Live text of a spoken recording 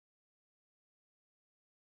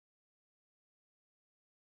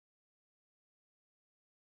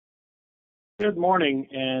Good morning,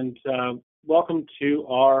 and welcome to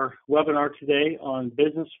our webinar today on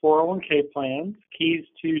business 401k plans, keys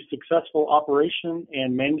to successful operation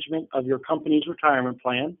and management of your company's retirement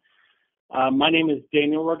plan. My name is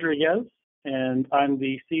Daniel Rodriguez, and I'm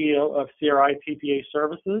the CEO of CRI TPA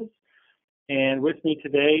Services. And with me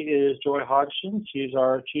today is Joy Hodgson. She's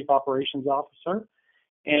our Chief Operations Officer,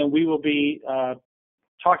 and we will be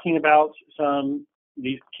talking about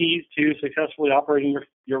these keys to successfully operating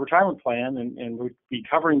your retirement plan, and we'll be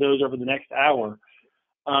covering those over the next hour.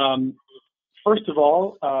 First of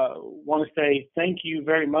all, want to say thank you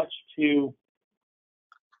very much to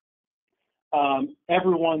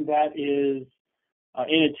everyone that is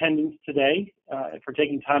in attendance today for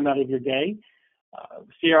taking time out of your day.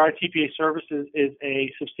 CRI TPA Services is a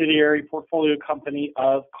subsidiary portfolio company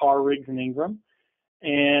of Carr, Riggs, and Ingram,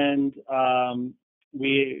 and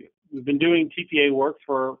we've been doing TPA work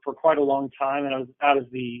for quite a long time, and I was out of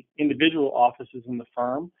the individual offices in the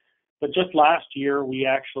firm. But just last year, we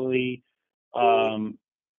actually were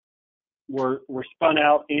spun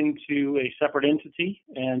out into a separate entity,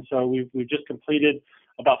 and so we've just completed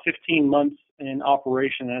about 15 months in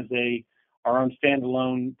operation as our own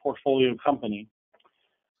standalone portfolio company.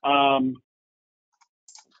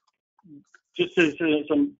 Just as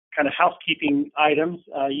some kind of housekeeping items,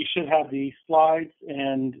 you should have the slides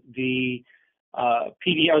and the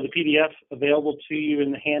PDF available to you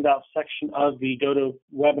in the handout section of the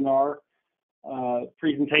GoToWebinar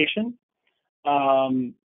presentation.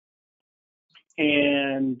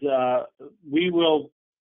 We will,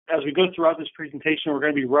 as we go throughout this presentation, we're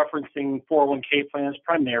going to be referencing 401k plans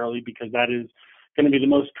primarily because that is going to be the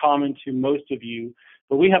most common to most of you.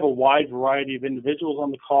 But we have a wide variety of individuals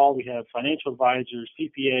on the call. We have financial advisors,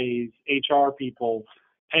 CPAs, HR people,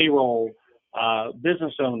 payroll,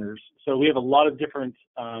 business owners. So we have a lot of different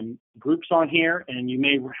groups on here, and you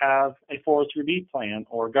may have a 403B plan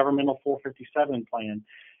or a governmental 457 plan.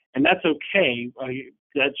 And that's okay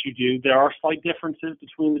that you do. There are slight differences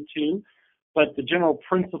between the two, but the general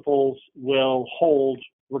principles will hold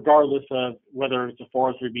regardless of whether it's a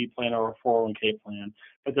 403B plan or a 401k plan.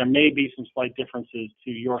 But there may be some slight differences to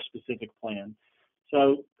your specific plan.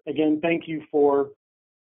 So again, thank you for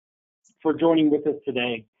joining with us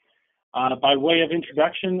today. By way of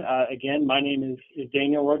introduction, again, my name is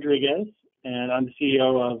Daniel Rodriguez, and I'm the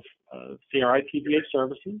CEO of CRI TPA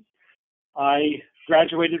Services. I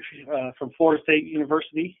graduated from Florida State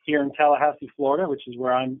University here in Tallahassee, Florida, which is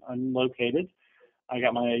where I'm located. I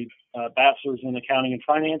got my bachelor's in accounting and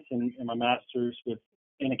finance and my master's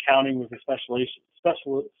in accounting with a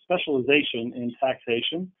specialization in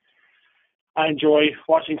taxation. I enjoy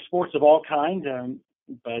watching sports of all kinds,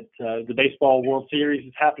 but the Baseball World Series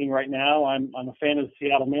is happening right now. I'm a fan of the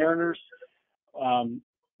Seattle Mariners,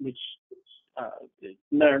 which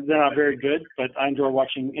they're not very good, but I enjoy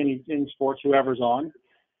watching any sports, whoever's on.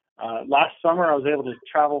 Last summer, I was able to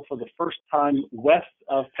travel for the first time west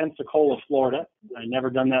of Pensacola, Florida. I'd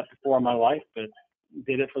never done that before in my life, but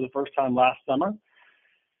did it for the first time last summer.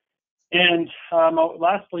 And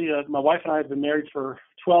lastly, my wife and I have been married for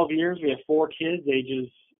 12 years. We have 4 kids,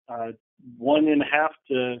 ages 1.5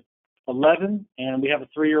 to 11, and we have a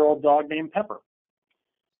 3-year-old dog named Pepper.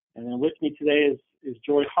 And then with me today is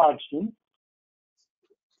Joy Hodgson.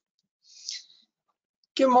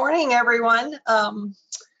 Good morning, everyone.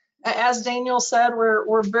 As Daniel said,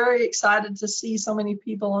 we're very excited to see so many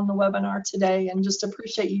people on the webinar today and just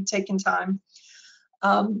appreciate you taking time.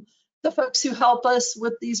 The folks who help us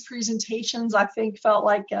with these presentations, I think, felt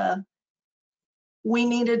like we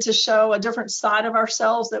needed to show a different side of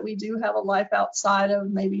ourselves, that we do have a life outside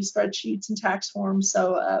of maybe spreadsheets and tax forms.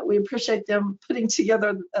 So we appreciate them putting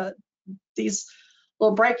together these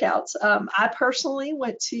little breakouts. I personally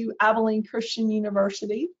went to Abilene Christian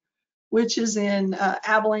University, which is in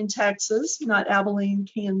Abilene, Texas, not Abilene,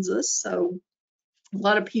 Kansas. So a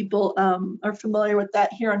lot of people are familiar with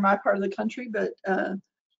that here in my part of the country. But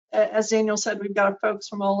as Daniel said, we've got folks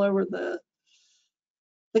from all over the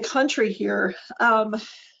country here.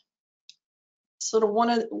 Sort of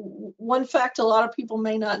one fact a lot of people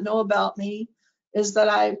may not know about me is that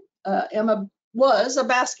I was a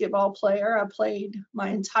basketball player. I played my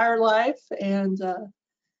entire life, and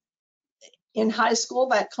in high school,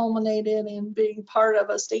 that culminated in being part of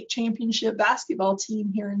a state championship basketball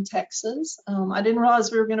team here in Texas. I didn't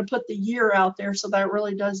realize we were going to put the year out there, so that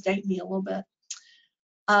really does date me a little bit.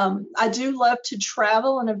 I do love to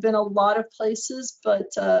travel and have been a lot of places, but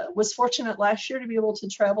was fortunate last year to be able to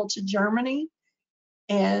travel to Germany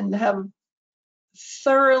and have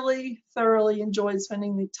thoroughly enjoyed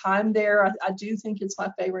spending the time there. I do think it's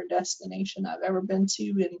my favorite destination I've ever been to,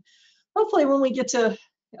 and hopefully when we get to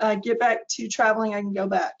get back to traveling, I can go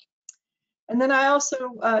back. And then I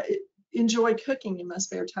also enjoy cooking in my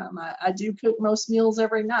spare time. I do cook most meals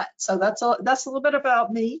every night. So that's a little bit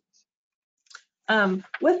about me.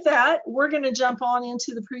 With that, we're going to jump on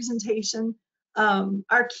into the presentation.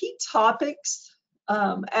 Our key topics,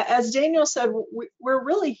 as Daniel said, we're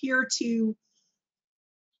really here to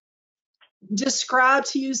describe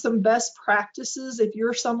to you some best practices if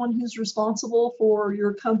you're someone who's responsible for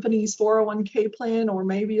your company's 401k plan, or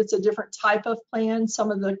maybe it's a different type of plan. Some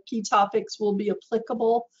of the key topics will be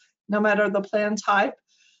applicable no matter the plan type.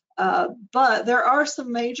 But there are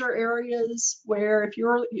some major areas where if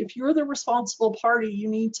you're the responsible party, you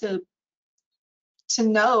need to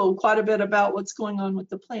know quite a bit about what's going on with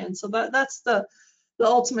the plan. So that's the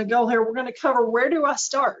ultimate goal here. We're going to cover, where do I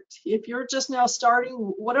start? If you're just now starting,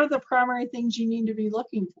 what are the primary things you need to be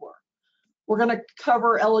looking for? We're going to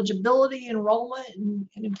cover eligibility, enrollment, and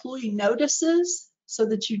employee notices so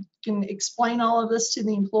that you can explain all of this to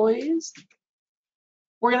the employees.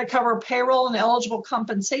 We're going to cover payroll and eligible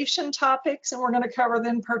compensation topics, and we're going to cover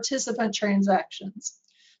then participant transactions.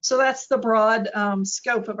 So that's the broad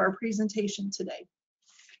scope of our presentation today.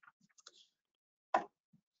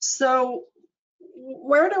 So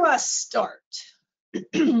where do I start?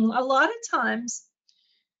 A lot of times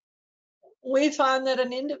we find that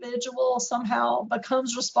an individual somehow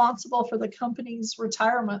becomes responsible for the company's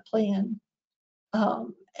retirement plan,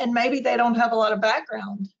 and maybe they don't have a lot of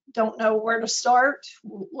background, don't know where to start,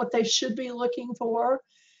 what they should be looking for.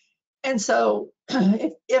 And so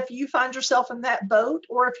if you find yourself in that boat,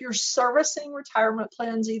 or if you're servicing retirement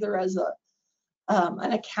plans either as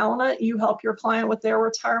an accountant, you help your client with their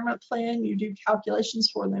retirement plan, you do calculations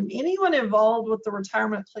for them. Anyone involved with the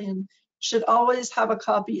retirement plan should always have a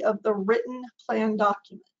copy of the written plan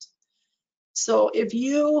document. So if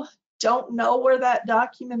you don't know where that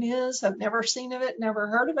document is, have never seen of it, never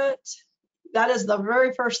heard of it, that is the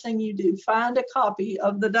very first thing you do. Find a copy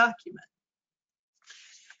of the document.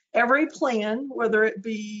 Every plan, whether it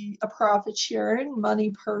be a profit sharing,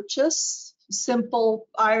 money purchase, simple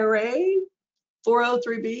IRA,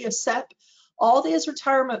 403B, a SEP, all these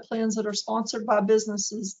retirement plans that are sponsored by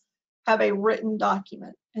businesses have a written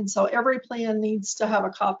document. And so every plan needs to have a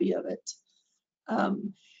copy of it.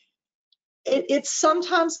 It's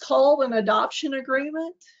sometimes called an adoption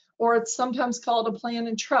agreement, or it's sometimes called a plan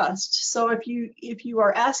and trust. So if you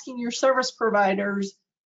are asking your service providers,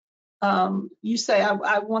 you say,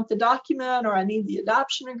 I want the document, or I need the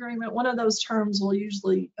adoption agreement, one of those terms will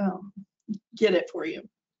usually get it for you.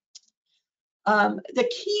 The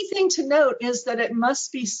key thing to note is that it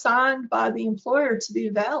must be signed by the employer to be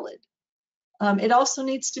valid. It also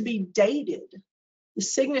needs to be dated. The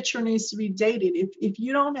signature needs to be dated. If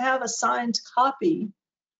you don't have a signed copy,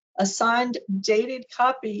 a signed dated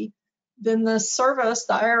copy, then the service,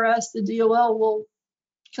 the IRS, the DOL will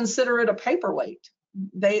consider it a paperweight.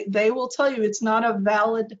 They will tell you it's not a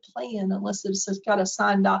valid plan unless it's got a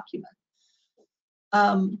signed document.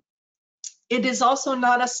 It is also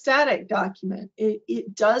not a static document.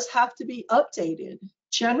 It does have to be updated.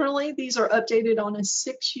 Generally, these are updated on a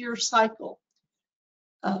 6-year cycle.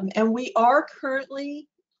 And we are currently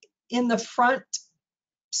in the front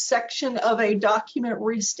section of a document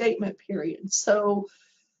restatement period. So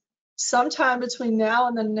sometime between now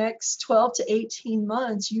and the next 12 to 18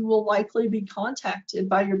 months, you will likely be contacted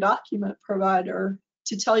by your document provider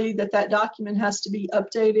to tell you that that document has to be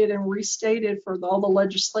updated and restated for all the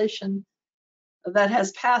legislation that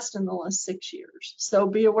has passed in the last 6 years. So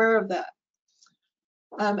be aware of that.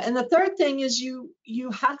 And the third thing is you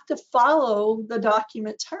have to follow the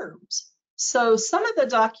document terms. So some of the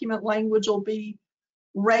document language will be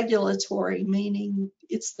regulatory, meaning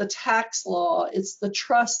it's the tax law, it's the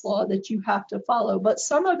trust law that you have to follow, but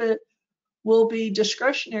some of it will be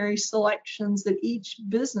discretionary selections that each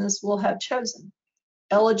business will have chosen.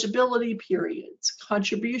 Eligibility periods,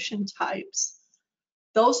 contribution types,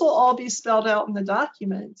 those will all be spelled out in the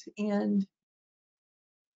document. And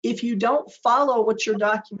if you don't follow what your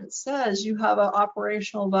document says, you have an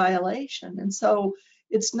operational violation. And so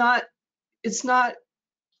it's not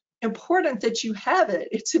important that you have it.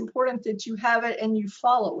 It's important that you have it and you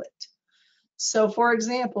follow it. So for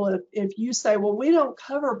example, if you say, well, we don't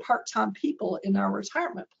cover part-time people in our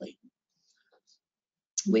retirement plan.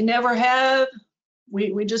 We never have,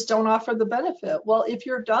 we just don't offer the benefit. Well, if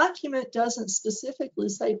your document doesn't specifically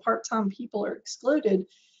say part-time people are excluded,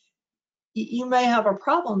 you may have a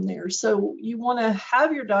problem there. So you want to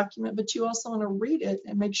have your document, but you also want to read it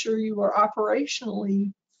and make sure you are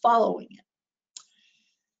operationally following it.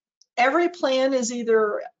 Every plan is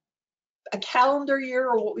either a calendar year,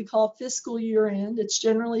 or what we call fiscal year end. It's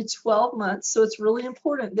generally 12 months, so it's really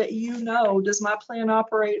important that you know, does my plan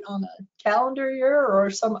operate on a calendar year or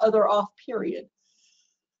some other off period?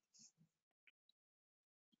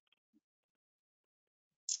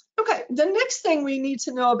 Okay, the next thing we need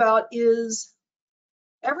to know about is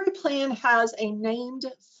every plan has a named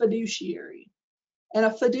fiduciary. And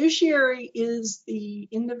a fiduciary is the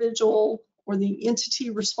individual or the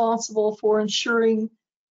entity responsible for ensuring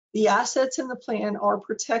the assets in the plan are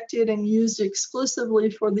protected and used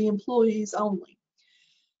exclusively for the employees only.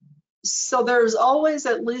 So there's always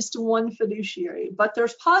at least one fiduciary, but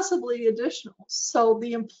there's possibly additional. So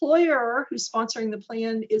the employer who's sponsoring the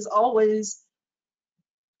plan is always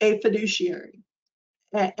a fiduciary.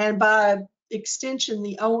 And by extension,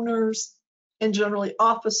 the owners and generally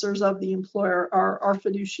officers of the employer are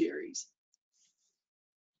fiduciaries.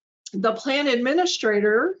 The plan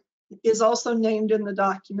administrator is also named in the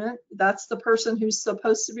document. That's the person who's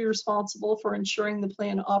supposed to be responsible for ensuring the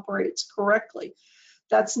plan operates correctly.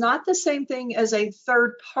 That's not the same thing as a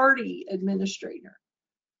third-party administrator.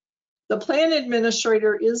 The plan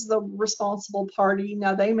administrator is the responsible party.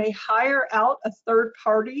 Now, they may hire out a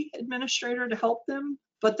third-party administrator to help them,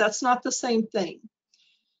 but that's not the same thing.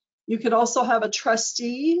 You could also have a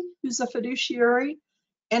trustee who's a fiduciary,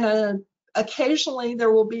 and occasionally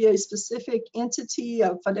there will be a specific entity,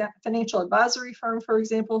 a financial advisory firm, for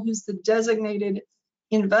example, who's the designated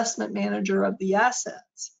investment manager of the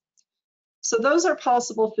assets. So those are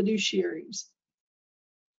possible fiduciaries.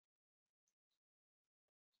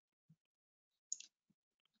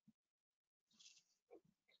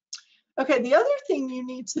 Okay, the other thing you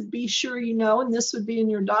need to be sure you know, and this would be in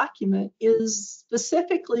your document, is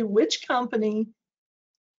specifically which company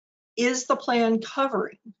is the plan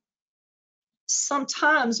covering.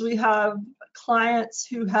 Sometimes we have clients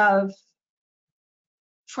who have,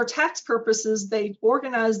 for tax purposes, they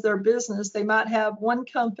organize their business. They might have one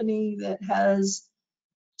company that has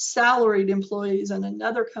salaried employees and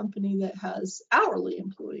another company that has hourly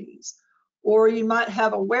employees. Or you might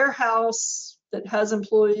have a warehouse that has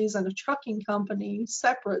employees and a trucking company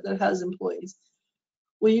separate that has employees.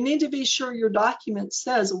 Well, you need to be sure your document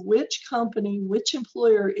says which company, which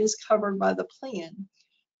employer is covered by the plan.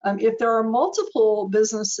 If there are multiple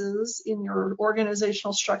businesses in your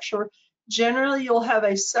organizational structure, generally you'll have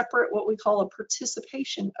a separate, what we call a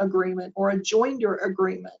participation agreement or a joinder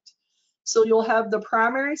agreement. So you'll have the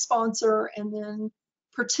primary sponsor and then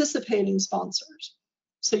participating sponsors.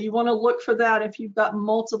 So you want to look for that if you've got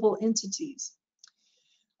multiple entities.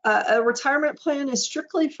 A retirement plan is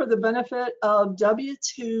strictly for the benefit of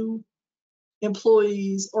W-2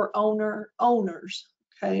 employees or owners.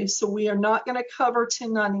 Okay, so we are not going to cover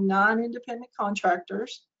 1099 independent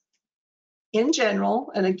contractors in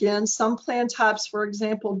general. And again, some plan types, for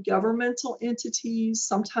example, governmental entities,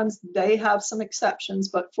 sometimes they have some exceptions,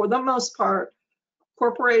 but for the most part,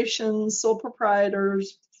 corporations, sole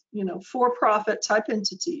proprietors, for-profit type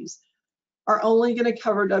entities are only going to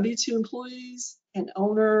cover W-2 employees and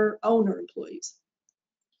owner employees.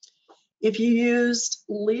 If you used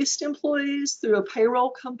leased employees through a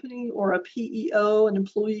payroll company or a PEO, an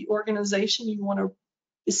employee organization, you want to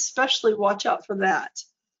especially watch out for that.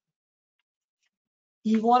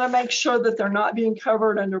 You want to make sure that they're not being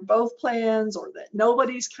covered under both plans or that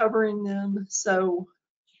nobody's covering them. So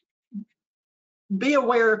be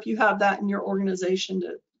aware if you have that in your organization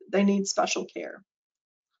that they need special care.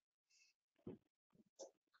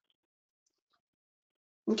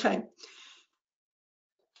 Okay.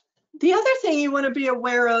 The other thing you want to be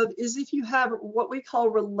aware of is if you have what we call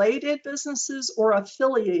related businesses or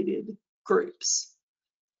affiliated groups.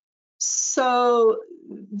 So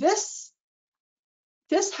this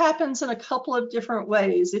happens in a couple of different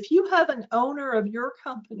ways. If you have an owner of your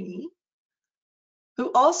company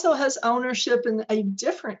who also has ownership in a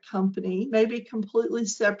different company, maybe completely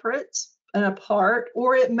separate and apart,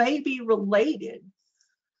 or it may be related,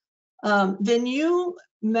 then you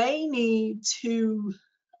may need to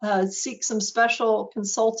seek some special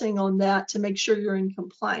consulting on that to make sure you're in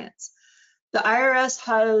compliance. The IRS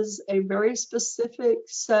has a very specific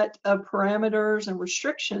set of parameters and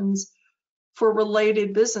restrictions for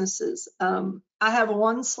related businesses. I have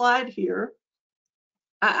one slide here.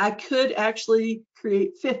 I could actually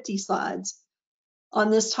create 50 slides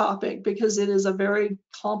on this topic because it is a very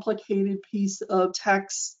complicated piece of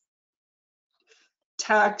tax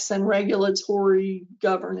and regulatory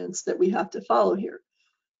governance that we have to follow here.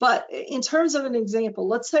 But in terms of an example,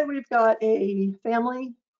 let's say we've got a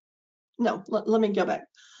family. No, let me go back.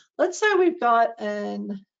 Let's say we've got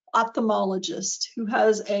an ophthalmologist who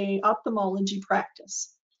has an ophthalmology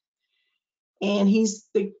practice. And he's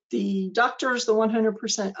the doctor's the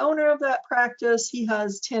 100% owner of that practice. He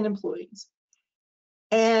has 10 employees.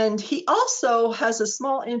 And he also has a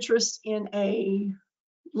small interest in a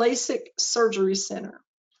LASIK surgery center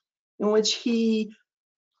in which he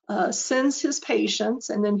sends his patients,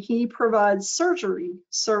 and then he provides surgery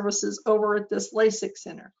services over at this LASIK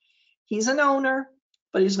center. He's an owner,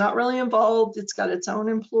 but he's not really involved. It's got its own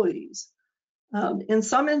employees. In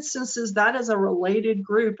some instances, that is a related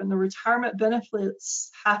group, and the retirement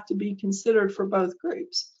benefits have to be considered for both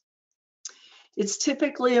groups. It's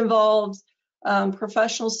typically involved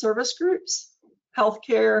professional service groups,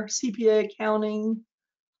 healthcare, CPA, accounting,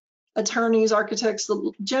 attorneys, architects,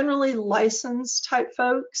 generally licensed type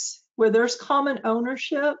folks where there's common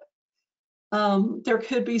ownership. There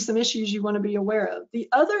could be some issues you want to be aware of. The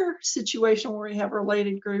other situation where we have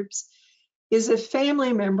related groups is if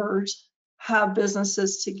family members have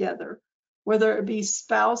businesses together, whether it be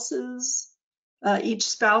spouses, each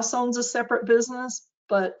spouse owns a separate business,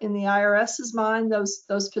 but in the IRS's mind,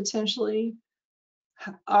 those potentially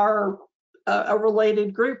are a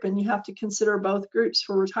related group, and you have to consider both groups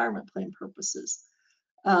for retirement plan purposes.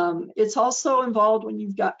 It's also involved when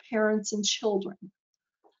you've got parents and children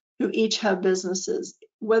who each have businesses.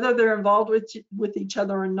 Whether they're involved with each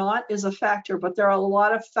other or not is a factor, but there are a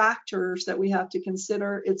lot of factors that we have to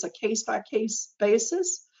consider. It's a case-by-case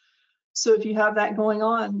basis. So if you have that going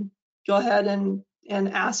on, go ahead and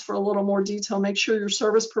ask for a little more detail. Make sure your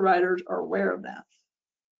service providers are aware of that.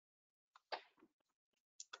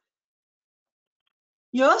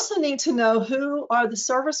 You also need to know who are the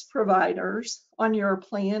service providers on your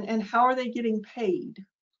plan and how are they getting paid.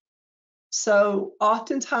 So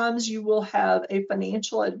oftentimes you will have a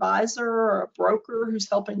financial advisor or a broker who's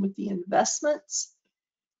helping with the investments.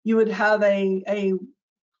 You would have a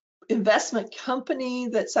investment company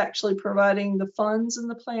that's actually providing the funds in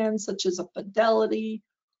the plan, such as a Fidelity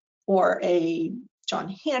or a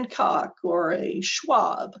John Hancock or a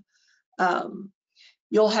Schwab.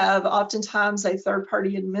 You'll have oftentimes a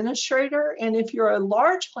third-party administrator, and if you're a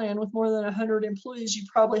large plan with more than 100 employees, you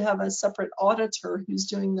probably have a separate auditor who's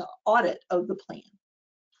doing the audit of the plan.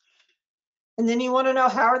 And then you want to know,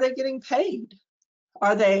 how are they getting paid?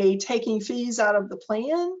 Are they taking fees out of the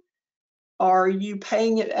plan? Are you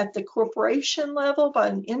paying it at the corporation level by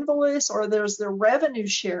an invoice, or there's the revenue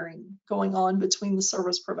sharing going on between the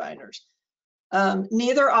service providers?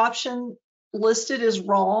 Neither option listed is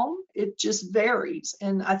wrong. It just varies.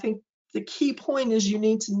 And I think the key point is you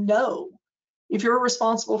need to know, if you're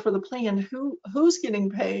responsible for the plan, who's getting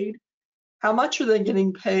paid, how much are they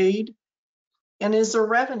getting paid, and is there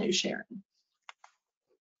revenue sharing?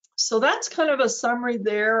 So that's kind of a summary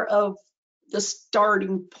there of the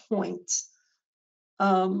starting points.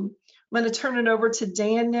 I'm going to turn it over to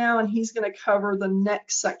Dan now, and he's going to cover the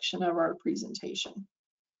next section of our presentation.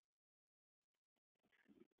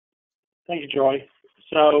 Thank you, Joy.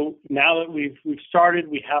 So now that we've started,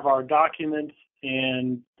 we have our documents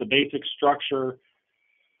and the basic structure.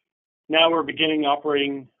 Now we're beginning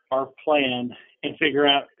operating our plan and figure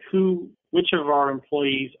out which of our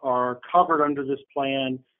employees are covered under this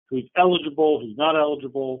plan, who's eligible, who's not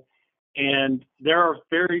eligible, and there are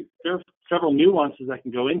several nuances that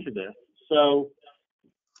can go into this. So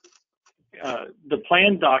the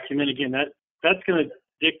plan document, again, that's going to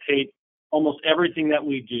dictate almost everything that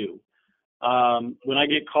we do. When I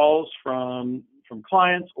get calls from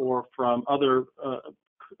clients or from other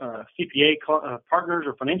CPA partners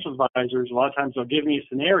or financial advisors, a lot of times they'll give me a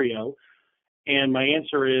scenario, and my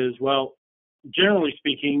answer is, well, generally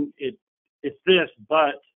speaking, it's this,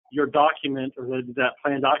 but your document or that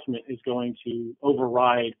plan document is going to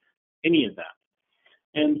override any of that.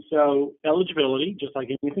 And so eligibility, just like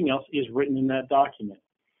anything else, is written in that document.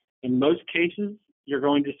 In most cases, you're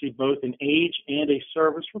going to see both an age and a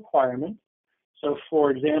service requirement. So,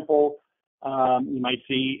 for example, you might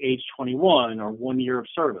see age 21 or 1 year of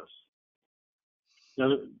service.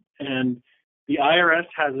 And the IRS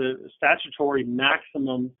has a statutory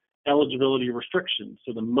maximum eligibility restriction.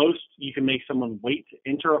 So the most you can make someone wait to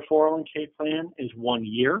enter a 401k plan is 1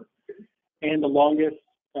 year, and the longest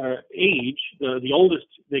age, the oldest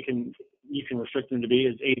you can restrict them to be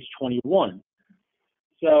is age 21.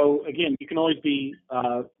 So again, you can always be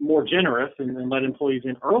more generous and let employees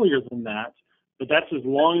in earlier than that, but that's as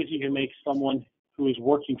long as you can make someone who is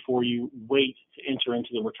working for you wait to enter into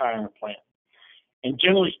the retirement plan. And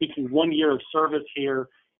generally speaking, 1 year of service here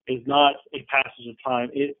is not a passage of time.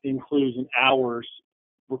 It includes an hours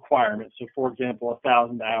requirement. So for example,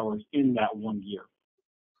 1,000 hours in that 1 year.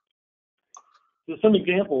 So some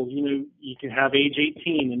examples, you can have age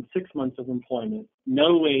 18 in 6 months of employment,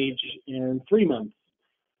 no age in 3 months,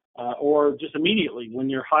 or just immediately. When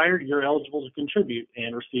you're hired, you're eligible to contribute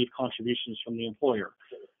and receive contributions from the employer.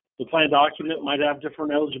 The plan document might have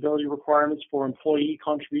different eligibility requirements for employee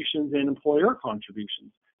contributions and employer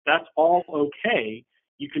contributions. That's all okay.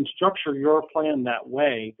 You can structure your plan that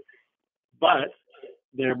way, but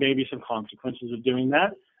there may be some consequences of doing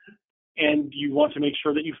that, and you want to make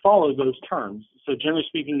sure that you follow those terms. So generally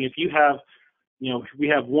speaking, if you have, we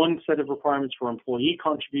have one set of requirements for employee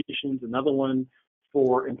contributions, another one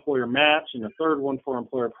for employer match, and a third one for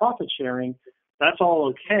employer profit sharing, that's all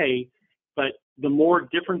okay, but the more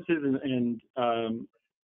differences and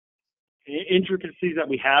intricacies that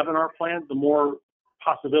we have in our plan, the more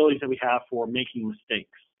possibilities that we have for making mistakes.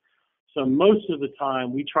 So most of the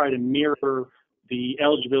time, we try to mirror the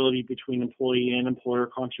eligibility between employee and employer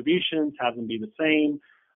contributions, have them be the same.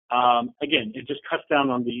 Again, it just cuts down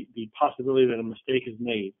on the possibility that a mistake is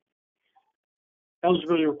made.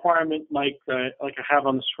 Eligibility requirement, like I have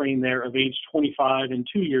on the screen there, of age 25 and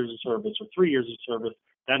 2 years of service or 3 years of service,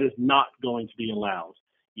 that is not going to be allowed.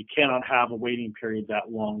 You cannot have a waiting period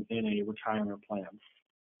that long in a retirement plan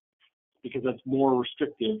because that's more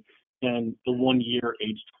restrictive than the 1 year,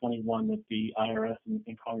 age 21, that the IRS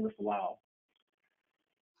and Congress allow.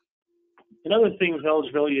 Another thing with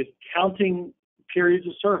eligibility is counting periods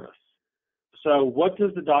of service. So what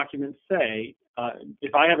does the document say?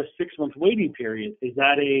 If I have a 6-month waiting period, is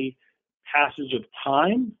that a passage of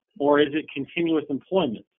time or is it continuous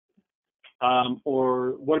employment?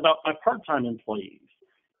 Or what about my part-time employees?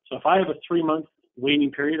 So if I have a 3-month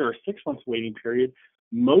waiting period or a 6-month waiting period,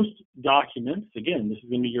 most documents, again, this is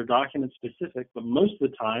going to be your document specific, but most of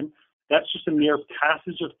the time, that's just a mere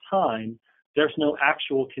passage of time. There's no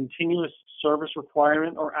actual continuous service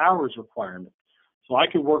requirement or hours requirement. So I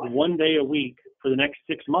could work 1 day a week for the next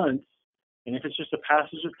 6 months, and if it's just a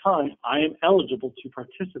passage of time, I am eligible to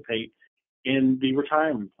participate in the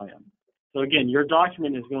retirement plan. So again, your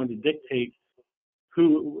document is going to dictate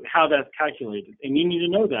how that's calculated, and you need to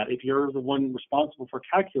know that if you're the one responsible for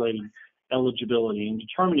calculating eligibility and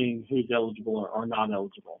determining who's eligible or not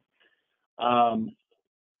eligible.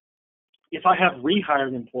 If I have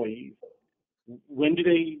rehired employees, when do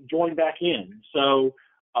they join back in? So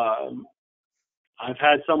I've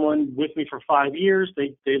had someone with me for 5 years.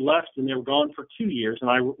 They left and they were gone for 2 years, and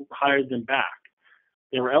I hired them back.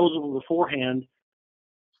 They were eligible beforehand.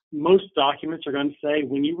 Most documents are going to say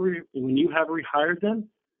when you have rehired them,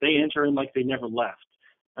 they enter in like they never left.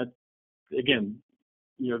 Again,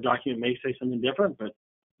 your document may say something different, but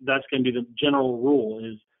that's going to be the general rule: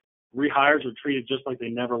 is rehires are treated just like they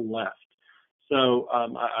never left. So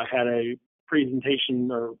I had a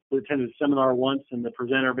presentation or attended a seminar once, and the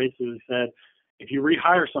presenter basically said, if you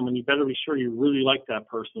rehire someone, you better be sure you really like that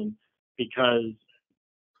person, because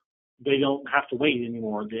they don't have to wait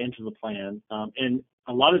anymore to enter the plan. And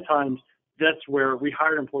a lot of times, that's where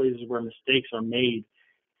rehired employees is where mistakes are made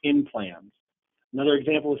in plans. Another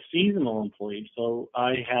example is seasonal employees. So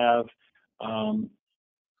I have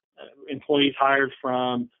employees hired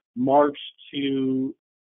from March to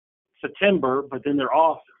September, but then they're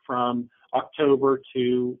off from October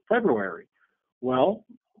to February. Well,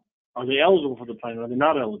 are they eligible for the plan? Are they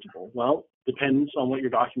not eligible? Well, depends on what your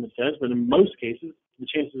document says, but in most cases, the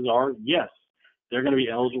chances are, yes, they're going to be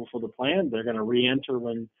eligible for the plan. They're going to re-enter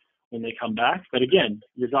when they come back. But again,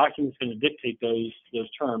 your document's going to dictate those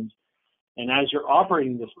terms. And as you're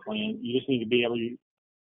operating this plan, you just need to be able to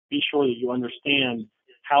be sure that you understand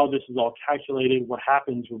how this is all calculated, what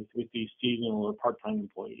happens with these seasonal or part-time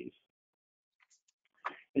employees.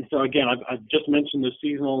 And so again, I've just mentioned the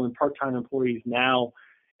seasonal and part-time employees now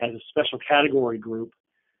as a special category group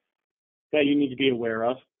that you need to be aware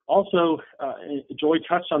of. Also, Joy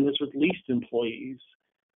touched on this with leased employees.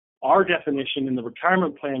 Our definition in the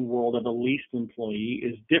retirement plan world of a leased employee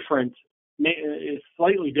is different, is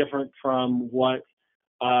slightly different from what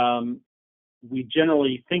we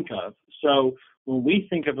generally think of. So when we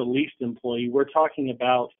think of a leased employee, we're talking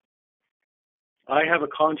about, I have a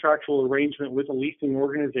contractual arrangement with a leasing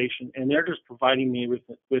organization, and they're just providing me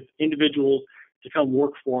with individuals to come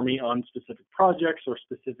work for me on specific projects or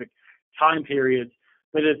specific time periods.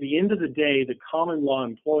 But at the end of the day, the common law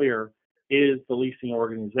employer is the leasing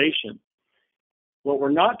organization. What we're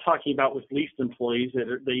not talking about with leased employees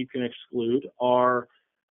that you can exclude are,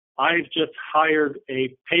 I've just hired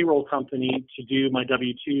a payroll company to do my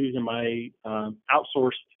W-2s and my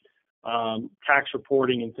outsourced tax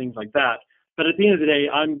reporting and things like that. But at the end of the day,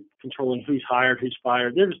 I'm controlling who's hired, who's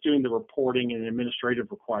fired. They're just doing the reporting and administrative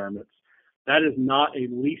requirements. That is not a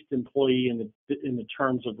leased employee in the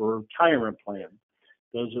terms of a retirement plan.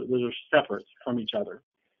 Those are separate from each other.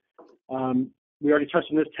 We already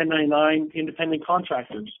touched on this, 1099 independent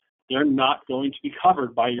contractors. they're not going to be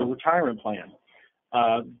covered by your retirement plan.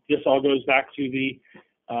 This all goes back to the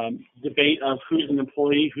debate of who's an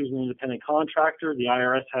employee, who's an independent contractor. The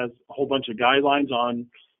IRS has a whole bunch of guidelines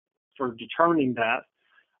for determining that.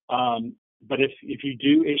 But if you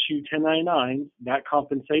do issue 1099, that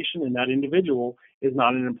compensation in that individual is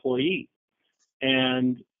not an employee.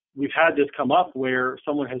 And we've had this come up where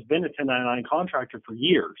someone has been a 1099 contractor for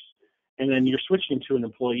years, and then you're switching to an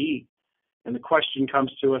employee. And the question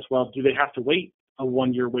comes to us, well, do they have to wait a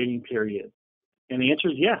 1-year waiting period? And the answer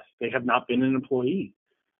is yes, they have not been an employee.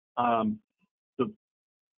 They've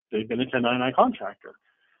been a 1099 contractor.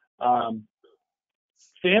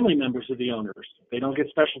 Family members of the owners, they don't get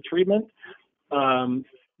special treatment,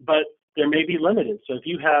 but there may be limited. So if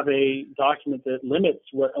you have a document that limits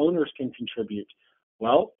what owners can contribute,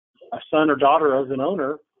 well, a son or daughter of an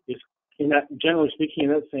owner is, in that, generally speaking, in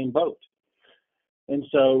that same boat. And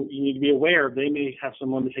so you need to be aware they may have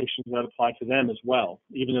some limitations that apply to them as well,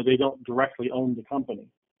 even though they don't directly own the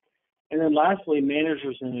company. And then lastly,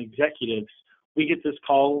 managers and executives. We get this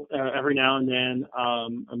call every now and then,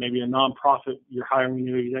 or maybe a nonprofit, you're hiring a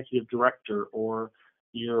new executive director, or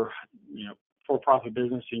you're, for-profit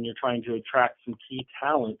business and you're trying to attract some key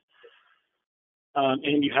talent,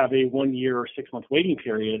 and you have a 1-year or 6-month waiting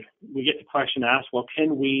period. We get the question asked, well,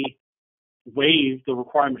 can we waive the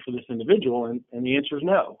requirement for this individual? And the answer is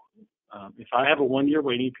no. If I have a 1-year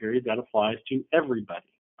waiting period, that applies to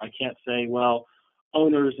everybody. I can't say, well,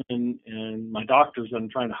 owners and my doctors that I'm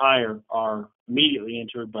trying to hire are immediately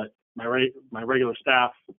entered, but my regular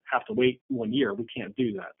staff have to wait 1 year. We can't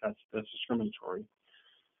do that. That's discriminatory.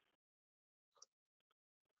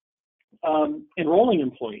 Enrolling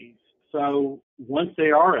employees. So once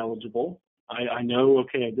they are eligible, I know,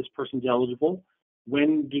 okay, this person's eligible.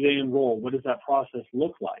 When do they enroll? What does that process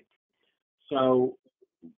look like? So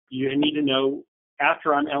you need to know,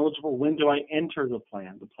 after I'm eligible, when do I enter the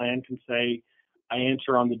plan? The plan can say, I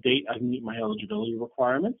enter on the date I meet my eligibility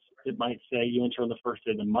requirements. It might say you enter on the first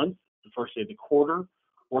day of the month, the first day of the quarter,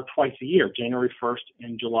 or twice a year, January 1st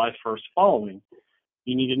and July 1st following.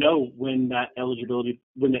 You need to know when that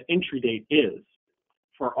when the entry date is.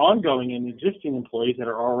 For ongoing and existing employees that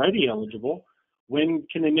are already eligible, when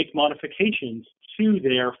can they make modifications to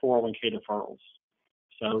their 401k deferrals?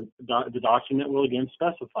 So the document will again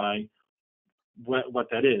specify what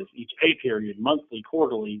that is, each pay period, monthly,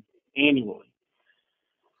 quarterly, annually.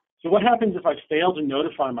 So what happens if I fail to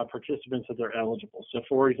notify my participants that they're eligible? So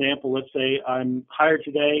for example, let's say I'm hired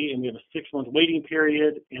today and we have a 6-month waiting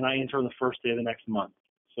period and I enter on the first day of the next month.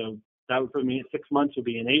 So that would put me at 6 months would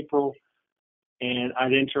be in April, and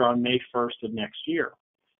I'd enter on May 1st of next year.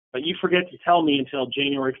 But you forget to tell me until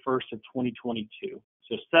January 1st of 2022.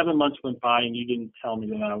 So 7 months went by and you didn't tell me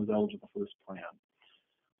that I was eligible for this plan.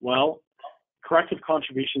 Well, corrective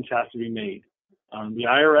contributions have to be made. The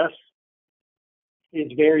IRS is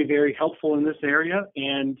very, very helpful in this area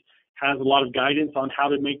and has a lot of guidance on how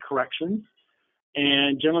to make corrections.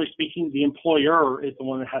 And generally speaking, the employer is the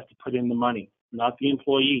one that has to put in the money, not the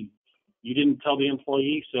employee. You didn't tell the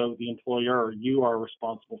employee, so the employer, you are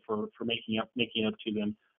responsible for making up to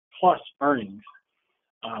them, plus earnings.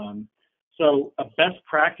 So a best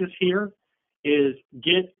practice here is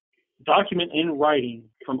document in writing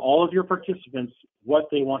from all of your participants what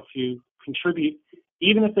they want to contribute.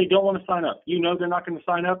 Even if they don't want to sign up, they're not going to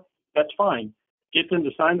sign up, that's fine. Get them to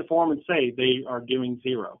sign the form and say they are doing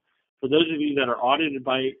zero. For those of you that are audited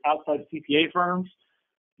by outside CPA firms,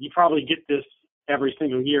 you probably get this every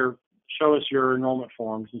single year. Show us your enrollment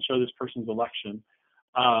forms and show this person's election.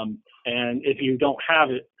 And if you don't have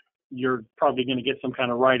it, you're probably going to get some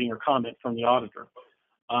kind of writing or comment from the auditor.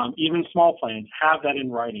 Even small plans, have that in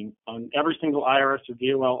writing. On every single IRS or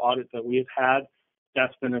DOL audit that we have had,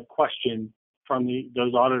 that's been a question from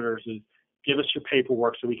those auditors is, give us your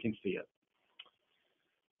paperwork so we can see it.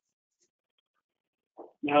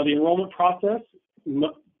 Now, the enrollment process,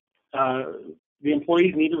 the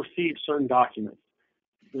employees need to receive certain documents.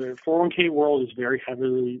 The 401k world is very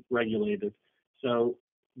heavily regulated. So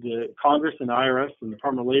the Congress and IRS and the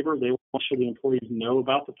Department of Labor, they want to make sure the employees know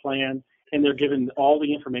about the plan and they're given all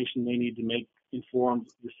the information they need to make informed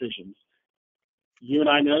decisions. You and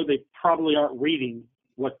I know they probably aren't reading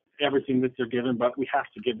everything that they're given, but we have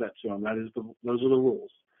to give that to them. Those are the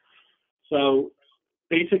rules. So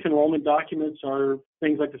basic enrollment documents are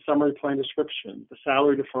things like the summary plan description, the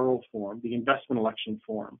salary deferral form, the investment election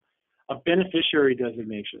form, a beneficiary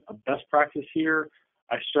designation. A best practice here,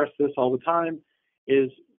 I stress this all the time,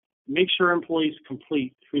 is make sure employees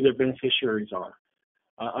complete who their beneficiaries are.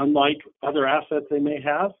 Unlike other assets they may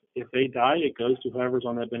have, if they die, it goes to whoever's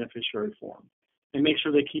on that beneficiary form. And make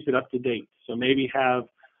sure they keep it up to date. So maybe have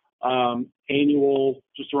annual,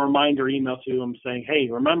 just a reminder email to them saying, hey,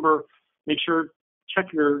 remember, make sure,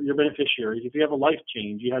 check your beneficiaries. If you have a life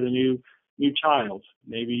change, you had a new child,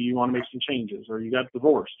 maybe you want to make some changes, or you got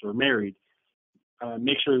divorced or married,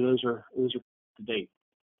 make sure those are up to date.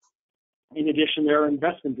 In addition, there are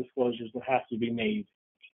investment disclosures that have to be made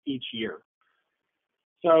each year.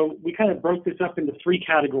 So we kind of broke this up into 3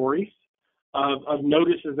 categories of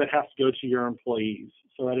notices that have to go to your employees.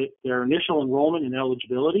 So that their initial enrollment and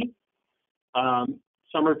eligibility,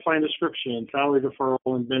 summary plan description, salary deferral,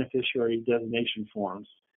 and beneficiary designation forms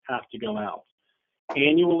have to go out.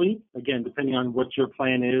 Annually, again, depending on what your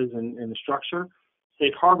plan is and the structure,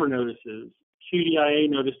 safe harbor notices, QDIA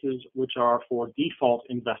notices, which are for default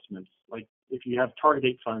investments, like if you have target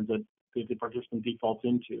date funds that the participant defaults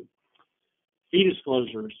into. Fee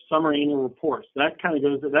disclosures, summary annual reports, that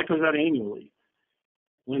goes out annually.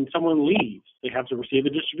 When someone leaves, they have to receive a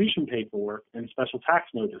distribution paperwork and special tax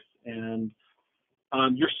notice. And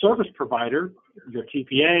your service provider, your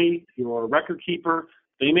TPA, your record keeper,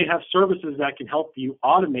 they may have services that can help you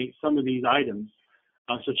automate some of these items.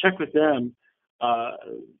 So check with them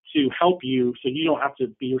to help you so you don't have to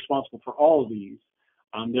be responsible for all of these.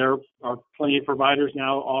 There are plenty of providers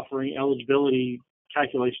now offering eligibility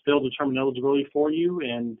calculations. They'll determine eligibility for you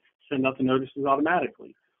and send out the notices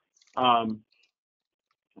automatically. And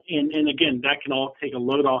again, that can all take a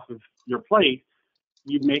load off of your plate.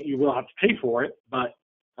 You will have to pay for it, but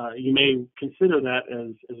you may consider that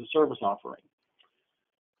as a service offering.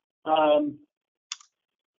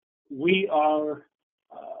 We are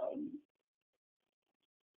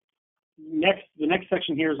the next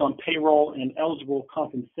section here is on payroll and eligible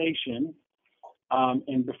compensation. And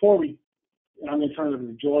I'm going to turn it over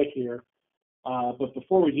to Joy here. But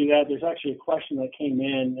before we do that, there's actually a question that came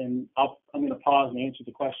in, and I'm going to pause and answer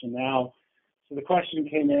the question now. So the question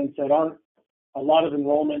came in and said, aren't a lot of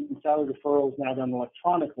enrollment and salary deferrals now done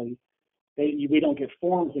electronically? We don't get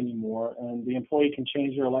forms anymore, and the employee can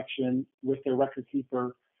change their election with their record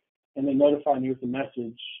keeper and then notify me with a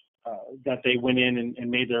message that they went in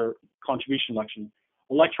and made their contribution election.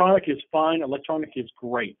 Electronic is fine. Electronic is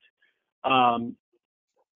great. And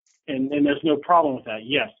there's no problem with that.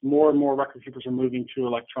 Yes, more and more record keepers are moving to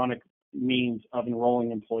electronic means of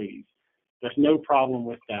enrolling employees. There's no problem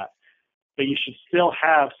with that. But you should still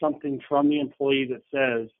have something from the employee that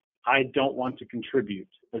says, I don't want to contribute,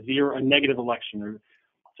 a negative election.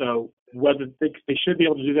 So whether they should be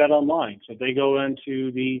able to do that online. So if they go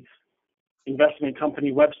into the investment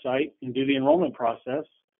company website and do the enrollment process,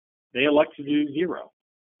 they elect to do 0.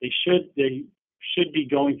 They should be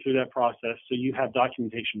going through that process, so you have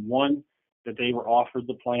documentation, 1, that they were offered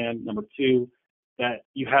the plan, number 2, that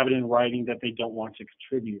you have it in writing that they don't want to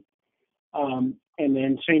contribute. And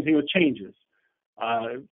then same thing with changes.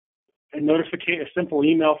 A simple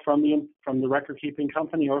email from the record keeping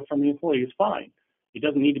company or from the employee is fine. It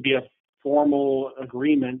doesn't need to be a formal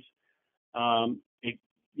agreement.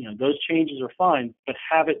 Those changes are fine, but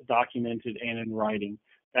have it documented and in writing.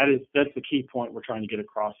 That's the key point we're trying to get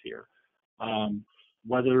across here.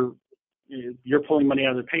 Whether you're pulling money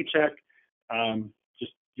out of the paycheck,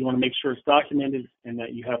 just you want to make sure it's documented and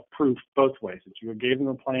that you have proof both ways, that you gave them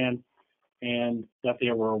a plan and that they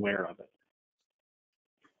were aware of it.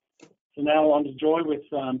 So now on to Joy with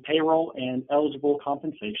payroll and eligible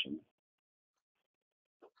compensation.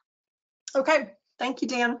 Okay, thank you,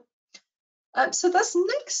 Dan. So this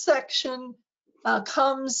next section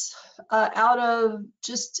comes out of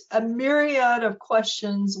just a myriad of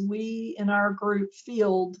questions we in our group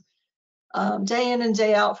field day in and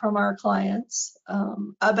day out from our clients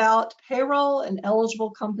about payroll and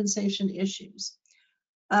eligible compensation issues.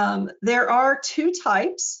 There are 2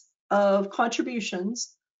 types of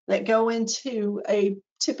contributions that go into a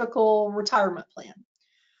typical retirement plan.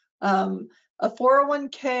 A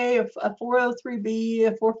 401k, a 403b,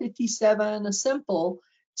 a 457, a simple,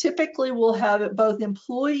 typically will have both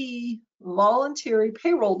employee voluntary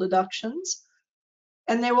payroll deductions,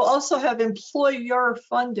 and they will also have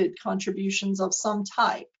employer-funded contributions of some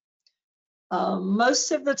type.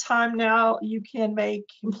 Most of the time now,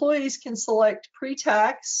 employees can select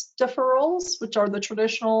pre-tax deferrals, which are the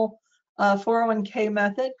traditional 401k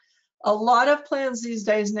method. A lot of plans these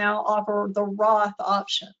days now offer the Roth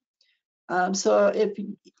option. So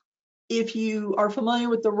if you are familiar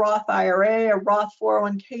with the Roth IRA, a Roth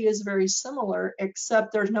 401k is very similar,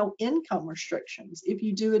 except there's no income restrictions if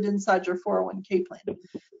you do it inside your 401k plan.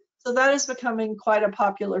 So that is becoming quite a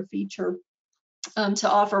popular feature to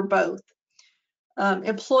offer both.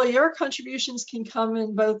 Employer contributions can come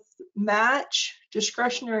in both match,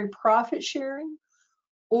 discretionary profit sharing,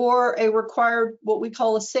 or a required, what we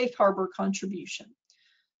call a safe harbor contribution.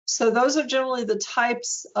 So those are generally the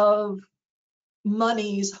types of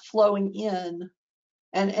monies flowing in,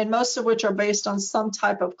 and most of which are based on some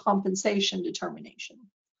type of compensation determination.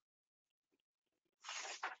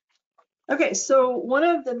 Okay, so one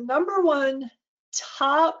of the number one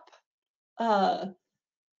top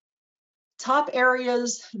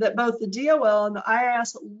areas that both the DOL and the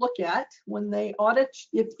IRS look at when they audit,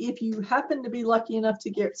 if you happen to be lucky enough to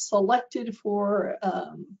get selected for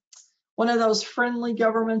one of those friendly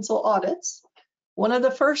governmental audits, one of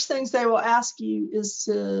the first things they will ask you is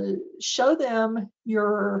to show them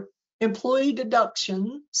your employee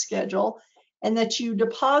deduction schedule and that you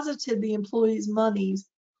deposited the employee's monies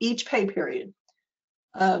each pay period.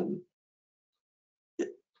 The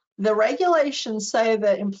regulations say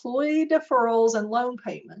that employee deferrals and loan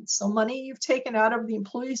payments, so money you've taken out of the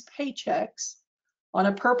employee's paychecks on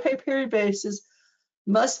a per pay period basis,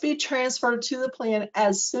 must be transferred to the plan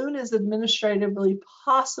as soon as administratively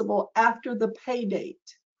possible after the pay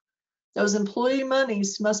date. Those employee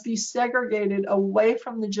monies must be segregated away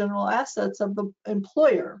from the general assets of the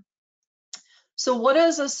employer. So what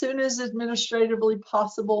does as soon as administratively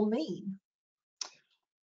possible mean?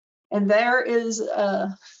 And there is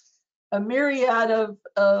a myriad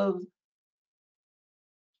of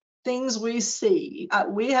things we see.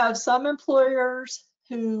 We have some employers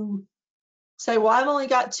who say, well, I've only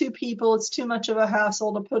got 2 people. It's too much of a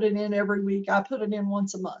hassle to put it in every week. I put it in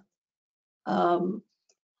once a month.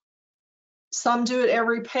 Some do it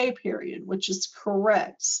every pay period, which is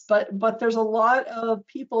correct. But there's a lot of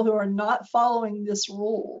people who are not following this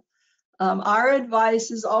rule. Our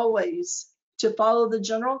advice is always to follow the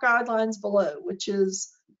general guidelines below, which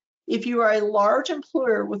is if you are a large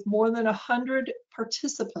employer with more than 100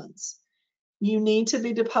 participants, you need to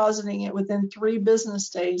be depositing it within 3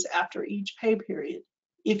 business days after each pay period.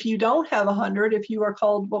 If you don't have 100, if you are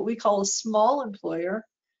called what we call a small employer,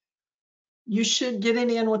 you should get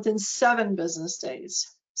it in within 7 business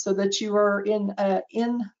days so that you are in the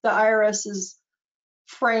IRS's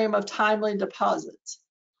frame of timely deposits.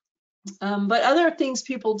 But other things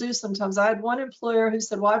people do sometimes. I had one employer who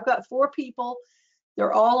said, well, I've got 4 people.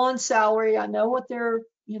 They're all on salary. I know what their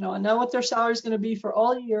salary is going to be for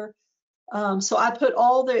all year. So I put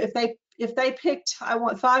all their, if they picked, I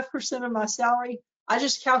want 5% of my salary, I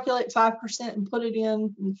just calculate 5% and put it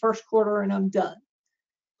in the first quarter and I'm done.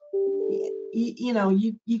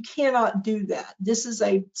 You cannot do that. This is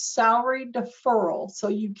a salary deferral. So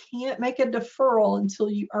you can't make a deferral until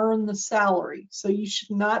you earn the salary. So you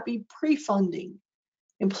should not be pre-funding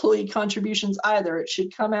employee contributions either. It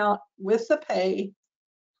should come out with the pay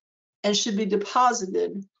and should be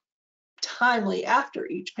deposited timely after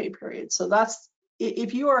each pay period. So that's,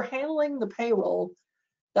 if you are handling the payroll,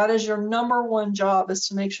 that is your number one job, is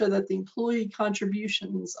to make sure that the employee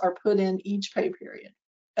contributions are put in each pay period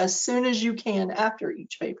as soon as you can after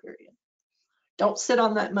each pay period. Don't sit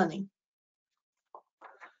on that money.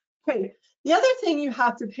 Okay, the other thing you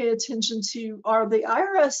have to pay attention to are the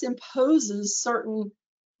IRS imposes certain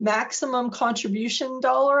maximum contribution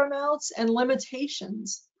dollar amounts and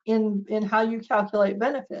limitations in how you calculate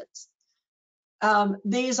benefits.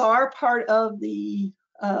 These are part of the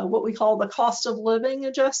what we call the cost of living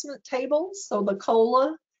adjustment tables. So the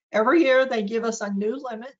COLA, every year they give us a new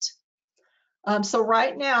limit. So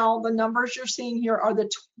right now, the numbers you're seeing here are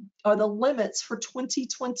the limits for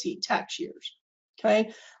 2020 tax years.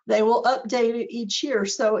 Okay, they will update it each year.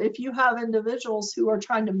 So if you have individuals who are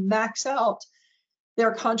trying to max out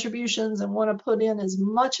their contributions and want to put in as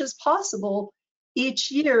much as possible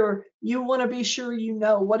each year, you want to be sure you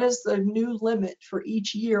know what is the new limit for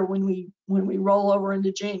each year when we roll over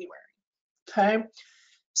into January. Okay,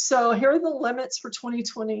 so here are the limits for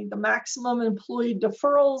 2020. The maximum employee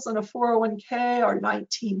deferrals in a 401k are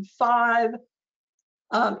 19.5.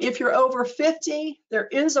 If you're over 50, there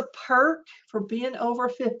is a perk for being over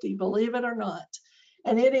 50, believe it or not.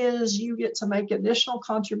 And it is you get to make additional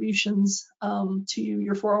contributions to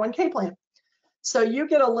your 401k plan. So you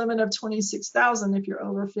get a limit of 26,000 if you're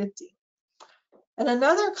over 50. And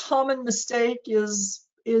another common mistake is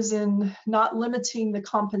in not limiting the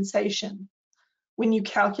compensation when you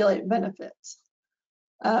calculate benefits.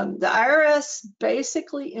 The IRS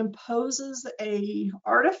basically imposes a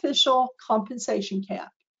artificial compensation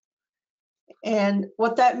cap. And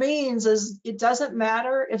what that means is it doesn't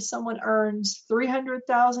matter if someone earns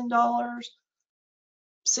 $300,000,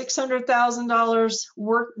 $600,000,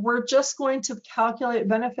 we're just going to calculate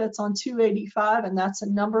benefits on 285, and that's a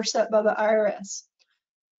number set by the IRS.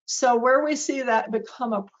 So where we see that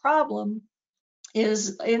become a problem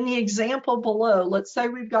is in the example below. Let's say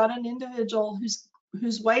we've got an individual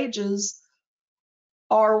whose wages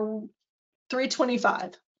are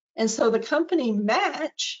 $325. And so the company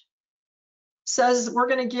match says we're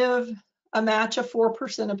going to give a match of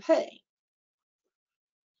 4% of pay.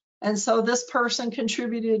 And so this person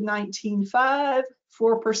contributed 19.5,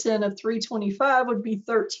 4% of 325 would be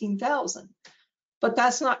 13,000. But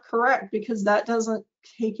that's not correct because that doesn't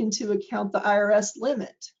take into account the IRS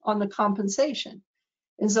limit on the compensation.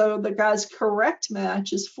 And so the guy's correct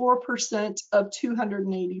match is 4% of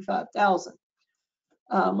 285,000,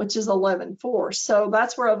 which is 11.4. So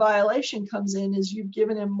that's where a violation comes in, is you've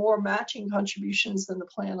given him more matching contributions than the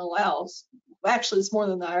plan allows. Actually, it's more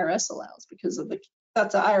than the IRS allows because of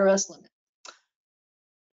that's the IRS limit.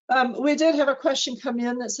 We did have a question come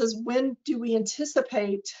in that says, when do we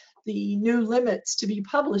anticipate the new limits to be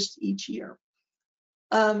published each year?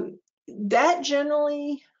 That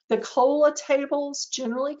generally, the COLA tables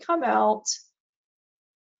generally come out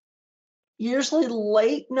usually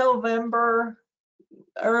late November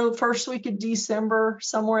or first week of December,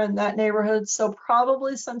 somewhere in that neighborhood. So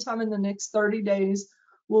probably sometime in the next 30 days,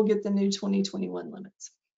 we'll get the new 2021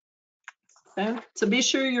 limits. Okay, so be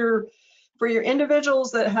sure for your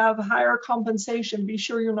individuals that have higher compensation, be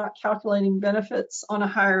sure you're not calculating benefits on a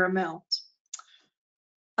higher amount.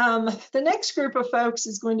 The next group of folks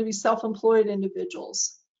is going to be self-employed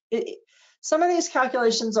individuals. Some of these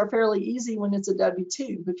calculations are fairly easy when it's a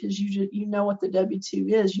W-2 because you know what the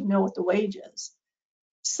W-2 is, you know what the wage is.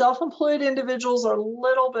 Self-employed individuals are a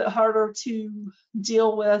little bit harder to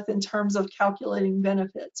deal with in terms of calculating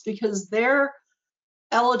benefits because their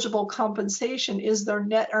eligible compensation is their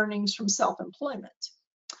net earnings from self-employment.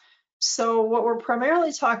 So what we're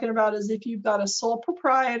primarily talking about is if you've got a sole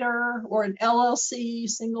proprietor or an LLC,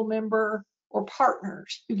 single member, or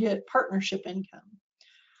partners who get partnership income.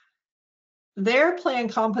 Their plan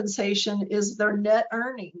compensation is their net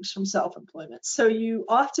earnings from self-employment. So you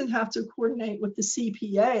often have to coordinate with the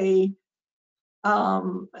CPA,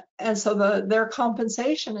 and so their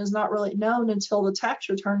compensation is not really known until the tax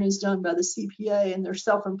return is done by the CPA and their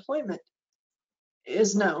self-employment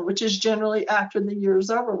is known, which is generally after the year is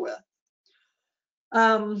over with.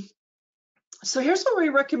 So here's what we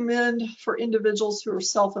recommend for individuals who are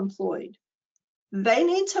self-employed. They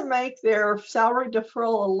need to make their salary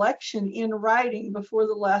deferral election in writing before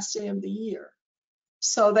the last day of the year.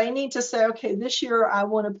 So they need to say, okay, this year I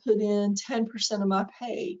want to put in 10% of my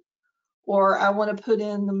pay, or I want to put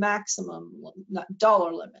in the maximum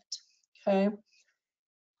dollar limit, okay?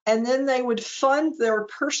 And then they would fund their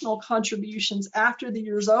personal contributions after the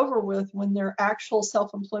year's over with when their actual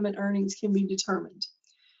self-employment earnings can be determined.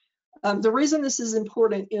 The reason this is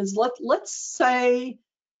important is let's say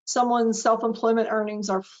someone's self-employment earnings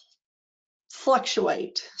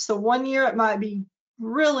fluctuate. So one year it might be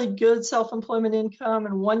really good self-employment income,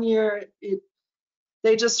 and one year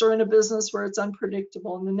they just are in a business where it's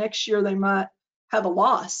unpredictable, and the next year they might have a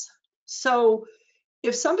loss. So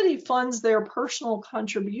if somebody funds their personal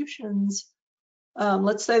contributions,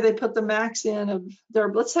 let's say they put the max in of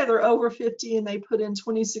let's say they're over 50 and they put in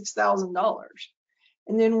 $26,000.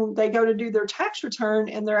 And then when they go to do their tax return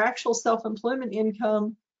and their actual self-employment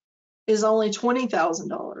income is only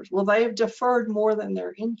 $20,000. Well, they've deferred more than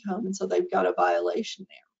their income, and so they've got a violation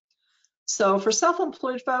there. So for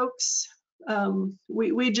self-employed folks,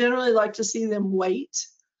 we generally like to see them wait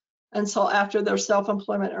until after their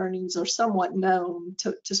self-employment earnings are somewhat known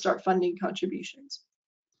to start funding contributions.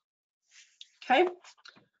 Okay.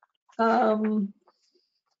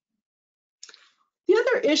 The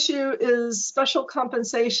other issue is special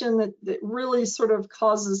compensation that really sort of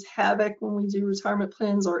causes havoc when we do retirement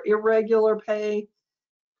plans, or irregular pay,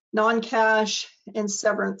 non-cash, and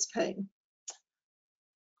severance pay.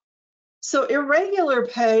 So irregular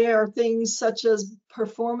pay are things such as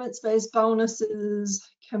performance-based bonuses,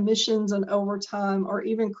 commissions and overtime, or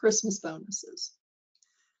even Christmas bonuses.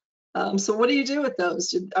 So what do you do with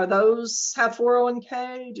those? Are those have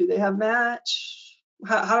 401k? Do they have match?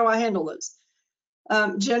 How do I handle those?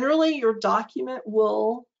 Generally, your document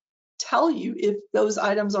will tell you if those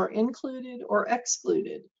items are included or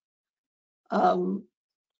excluded.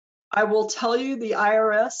 I will tell you the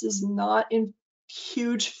IRS is not a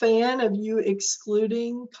huge fan of you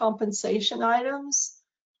excluding compensation items.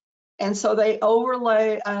 And so they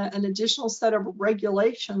overlay an additional set of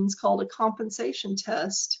regulations called a compensation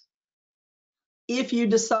test if you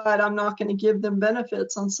decide I'm not going to give them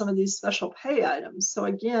benefits on some of these special pay items. So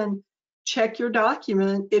again, check your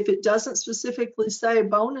document. If it doesn't specifically say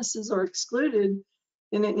bonuses are excluded,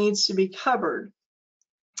 then it needs to be covered.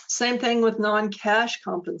 Same thing with non-cash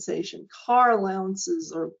compensation, car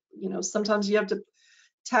allowances, or sometimes you have to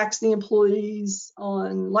tax the employees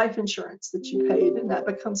on life insurance that you paid, and that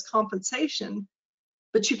becomes compensation.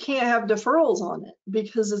 but you can't have deferrals on it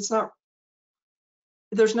because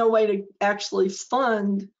there's no way to actually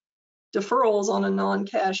fund deferrals on a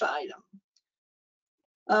non-cash item.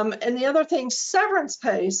 And the other thing, severance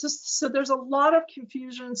pay. So there's a lot of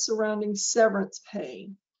confusion surrounding severance pay.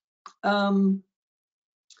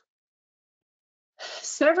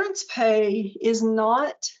 Severance pay is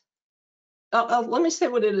not, let me say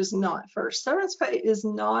what it is not first. Severance pay is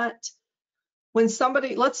not when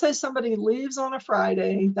somebody, let's say somebody leaves on a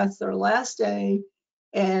Friday, that's their last day,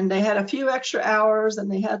 and they had a few extra hours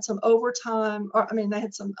and they had some overtime, or I mean, they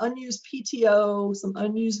had some unused PTO, some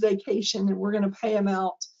unused vacation, and we're going to pay them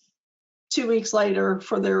out 2 weeks later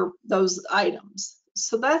for those items.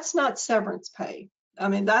 So that's not severance pay. I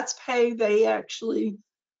mean, that's pay they actually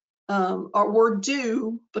were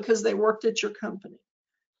due because they worked at your company.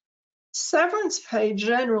 Severance pay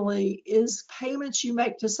generally is payments you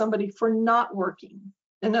make to somebody for not working.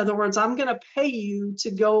 In other words, I'm going to pay you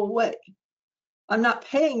to go away. I'm not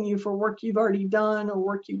paying you for work you've already done or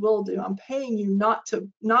work you will do. I'm paying you not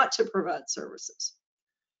to provide services.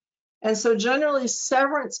 And so generally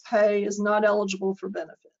severance pay is not eligible for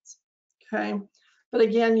benefits. Okay. But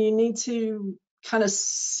again, you need to kind of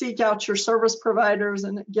seek out your service providers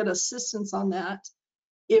and get assistance on that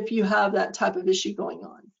if you have that type of issue going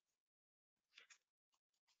on.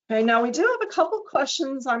 Okay, now we do have a couple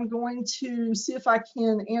questions. I'm going to see if I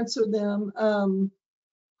can answer them.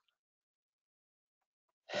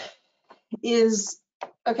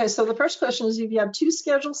 Okay, so the first question is if you have two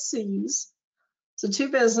Schedule Cs, so two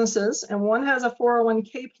businesses, and one has a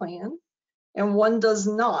 401k plan and one does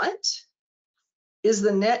not, is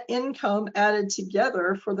the net income added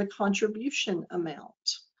together for the contribution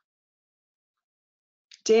amount?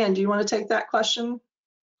 Dan, do you want to take that question?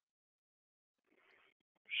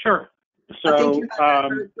 Sure. I think So you had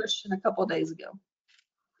that question a couple of days ago.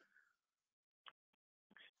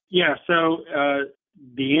 yeah, so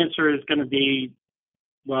the answer is going to be,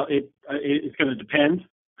 well, it's going to depend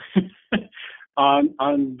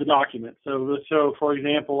on the document. So for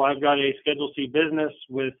example, I've got a Schedule C business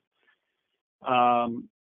with all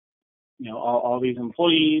these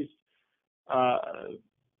employees.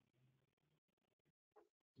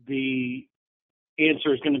 The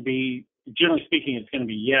answer is going to be, generally speaking, it's going to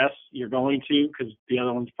be yes, you're going to, because the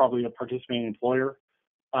other one's probably a participating employer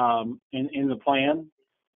in the plan.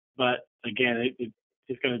 But again,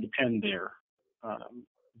 it's going to depend there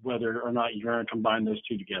whether or not you're going to combine those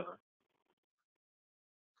two together.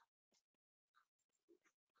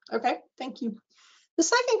 Okay, thank you. The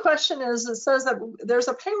second question is, it says that there's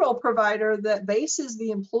a payroll provider that bases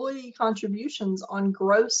the employee contributions on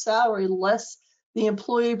gross salary less the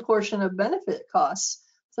employee portion of benefit costs,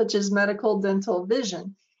 such as medical, dental,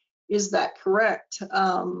 vision. Is that correct?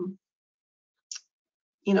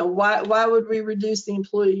 Why would we reduce the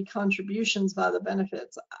employee contributions by the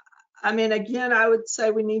benefits? I mean, again, I would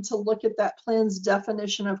say we need to look at that plan's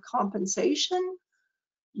definition of compensation,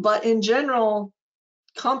 but in general,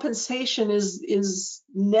 compensation is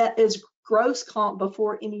gross comp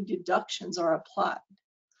before any deductions are applied.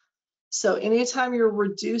 So anytime you're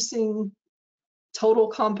reducing total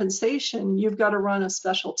compensation, you've got to run a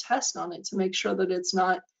special test on it to make sure that it's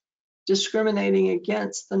not discriminating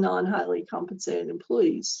against the non-highly compensated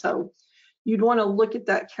employees. So you'd want to look at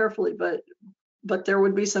that carefully, but there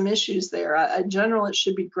would be some issues there. In general, it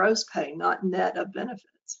should be gross pay, not net of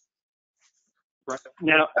benefits. Right.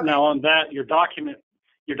 Now on that, your document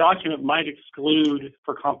might exclude,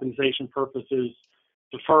 for compensation purposes,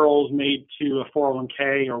 deferrals made to a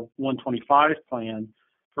 401k or 125 plan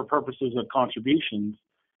for purposes of contributions.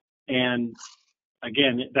 And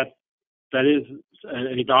again, that is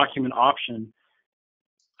a document option.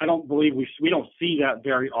 I don't believe we don't see that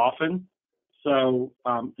very often. So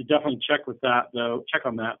definitely check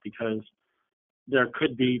on that, because there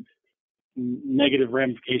could be negative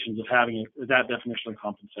ramifications of having that definition of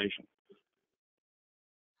compensation.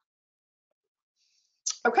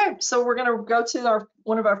 Okay, so we're going to go to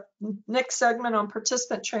one of our next segment on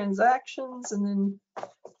participant transactions, and then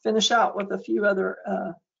finish out with a few other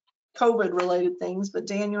COVID-related things. But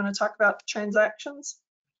Dan, you want to talk about transactions?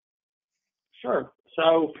 Sure.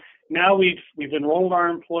 So now we've enrolled our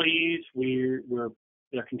employees.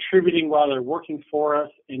 They're contributing while they're working for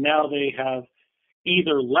us, and now they have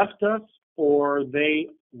either left us or they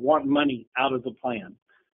want money out of the plan.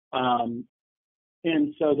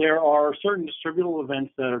 And so there are certain distributable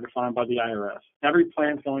events that are defined by the IRS. Every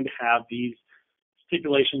plan is going to have these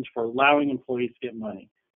stipulations for allowing employees to get money.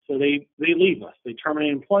 So they leave us. They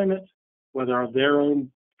terminate employment, whether of their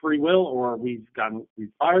own free will or we've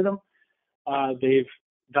fired them. They've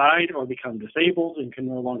died or become disabled and can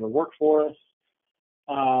no longer work for us.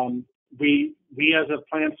 we as a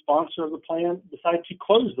plan sponsor of the plan decide to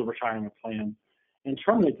close the retirement plan and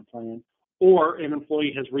terminate the plan, or an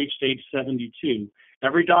employee has reached age 72.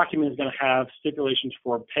 Every document is going to have stipulations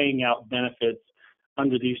for paying out benefits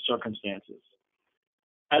under these circumstances.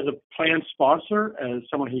 As a plan sponsor, as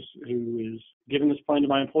someone who is giving this plan to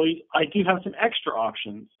my employees, I do have some extra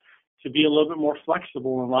options to be a little bit more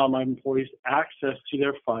flexible and allow my employees access to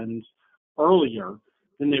their funds earlier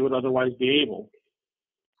than they would otherwise be able.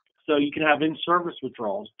 So you can have in-service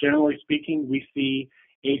withdrawals. Generally speaking, we see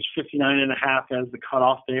age 59 and a half as the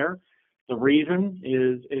cutoff there. The reason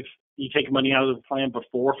is if you take money out of the plan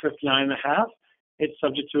before 59 and a half, it's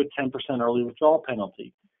subject to a 10% early withdrawal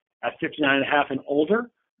penalty. At 59 and a half and older,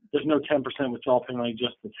 there's no 10% withdrawal penalty,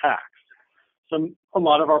 just the tax. So a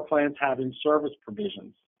lot of our plans have in-service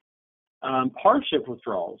provisions. Hardship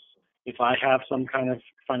withdrawals. If I have some kind of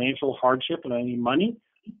financial hardship and I need money,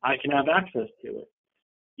 I can have access to it.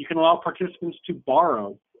 You can allow participants to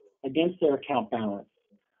borrow against their account balance.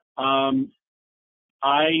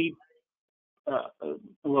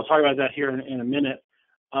 We'll talk about that here in a minute.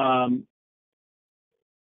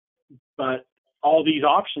 But all these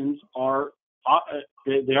options are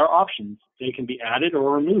they are options. They can be added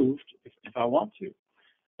or removed if I want to.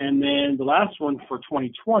 And then the last one for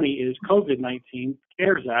 2020 is COVID-19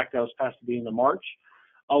 CARES Act that was passed at the end of March,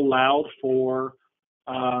 allowed for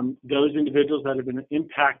those individuals that have been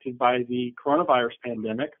impacted by the coronavirus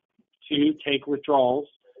pandemic to take withdrawals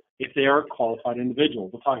if they are a qualified individual.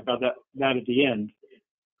 We'll talk about that at the end,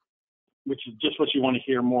 which is just what you want to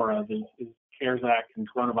hear more of is CARES Act and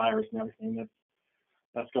coronavirus and everything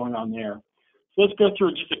that's going on there. So let's go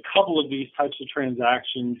through just a couple of these types of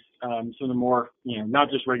transactions, some of the more, not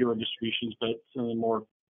just regular distributions, but some of the more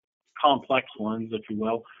complex ones, if you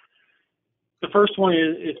will. The first one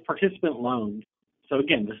is participant loans. So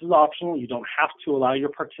again, this is optional. You don't have to allow your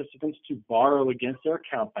participants to borrow against their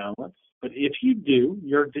account balance, but if you do,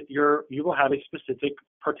 you will have a specific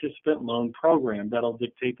participant loan program that'll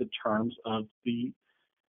dictate the terms of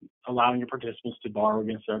allowing your participants to borrow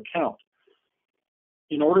against their account.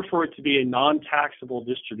 In order for it to be a non-taxable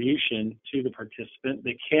distribution to the participant,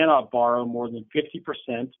 they cannot borrow more than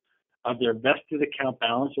 50% of their vested account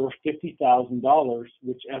balance, or $50,000,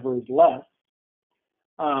 whichever is less.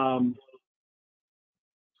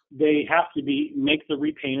 They have to make the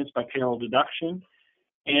repayments by payroll deduction,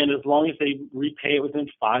 and as long as they repay it within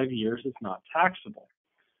 5 years, it's not taxable.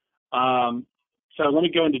 So let me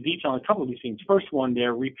go into detail on a couple of these things. First one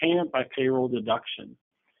there, repayment by payroll deduction.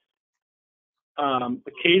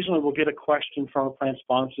 Occasionally we'll get a question from a plan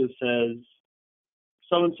sponsor that says,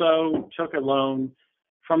 so-and-so took a loan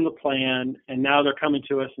from the plan, and now they're coming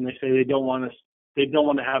to us and they say they don't want to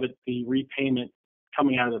have the repayment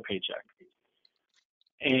coming out of their paycheck.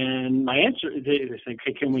 And my answer, they say,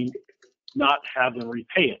 okay, can we not have them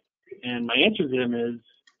repay it? And my answer to them is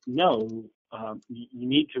no, you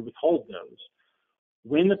need to withhold those.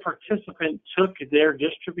 When the participant took their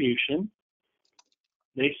distribution,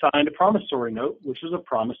 they signed a promissory note, which was a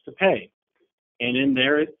promise to pay. And in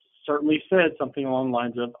there, it certainly said something along the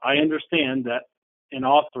lines of, I understand that and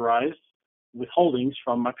authorize withholdings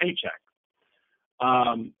from my paycheck.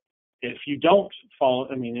 If you don't follow,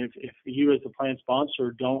 if you as the plan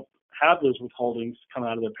sponsor don't have those withholdings come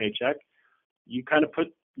out of their paycheck, you kind of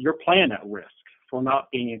put your plan at risk for not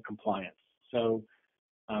being in compliance. So,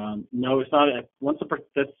 no, it's not. When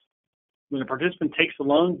a participant takes a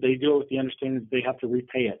loan, they do it with the understanding that they have to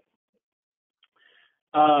repay it.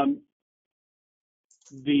 The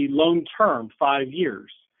loan term, 5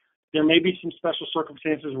 years. There may be some special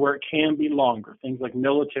circumstances where it can be longer, things like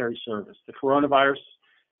military service. The coronavirus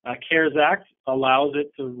CARES Act allows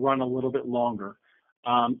it to run a little bit longer.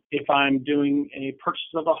 If I'm doing a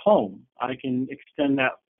purchase of a home, I can extend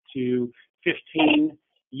that to 15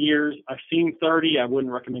 years. I've seen 30. I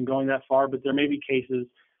wouldn't recommend going that far, but there may be cases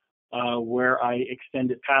where I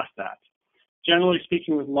extend it past that. Generally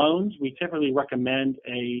speaking, with loans, we typically recommend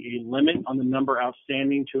a limit on the number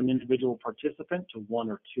outstanding to an individual participant to 1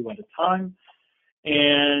 or 2 at a time.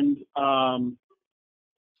 And,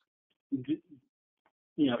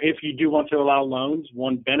 if you do want to allow loans,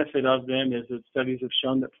 one benefit of them is that studies have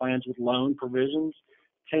shown that plans with loan provisions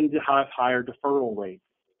tend to have higher deferral rates.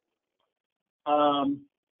 The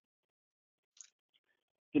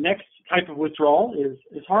next type of withdrawal is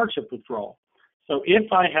hardship withdrawal. So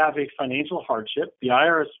if I have a financial hardship, the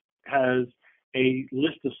IRS has a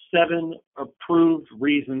list of 7 approved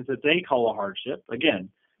reasons that they call a hardship. Again,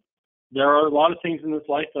 there are a lot of things in this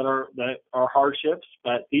life that are hardships,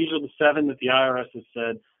 but these are the 7 that the IRS has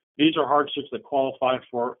said, these are hardships that qualify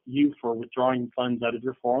for you for withdrawing funds out of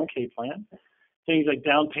your 401k plan. things like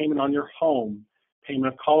down payment on your home,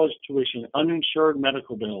 payment of college tuition, uninsured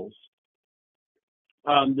medical bills.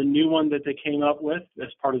 The new one that they came up with as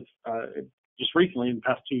part of just recently in the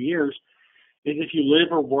past 2 years is if you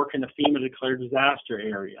live or work in a FEMA declared disaster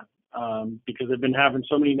area, because they've been having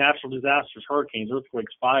so many natural disasters, hurricanes,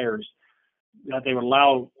 earthquakes, fires, that they would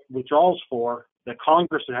allow withdrawals for, that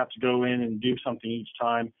Congress would have to go in and do something each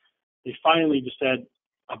time. They finally just said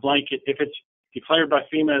a blanket, if it's declared by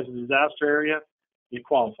FEMA as a disaster area, it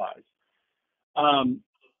qualifies.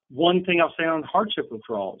 One thing I'll say on hardship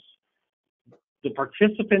withdrawals, the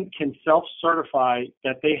participant can self-certify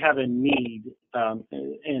that they have a need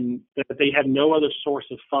and that they have no other source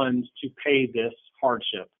of funds to pay this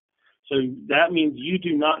hardship. So that means you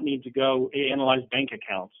do not need to go analyze bank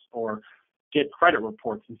accounts or get credit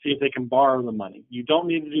reports and see if they can borrow the money. You don't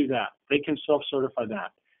need to do that. They can self-certify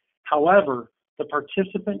that. However, the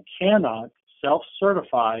participant cannot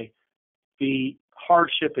self-certify the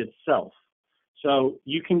hardship itself. So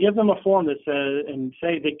you can give them a form that says and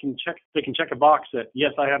say they can check a box that,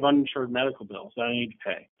 yes, I have uninsured medical bills that I need to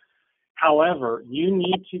pay. However, you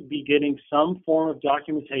need to be getting some form of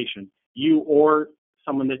documentation, you or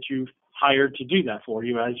someone that you've hired to do that for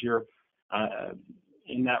you as you're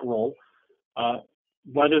in that role,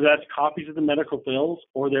 whether that's copies of the medical bills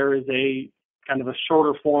or there is a kind of a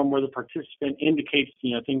shorter form where the participant indicates,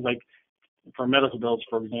 things like for medical bills,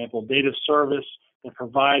 for example, date of service, the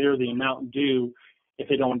provider, the amount due, if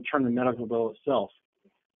they don't return the medical bill itself.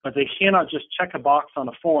 But they cannot just check a box on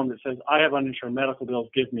a form that says, I have uninsured medical bills,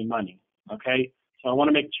 give me money, okay? So I want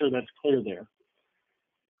to make sure that's clear there.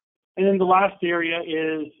 And then the last area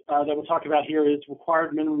is that we'll talk about here is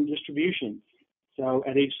required minimum distributions. So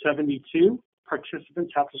at age 72,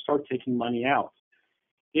 participants have to start taking money out.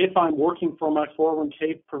 If I'm working for my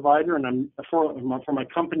 401k provider and I'm for my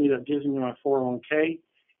company that gives me my 401k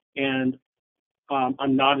and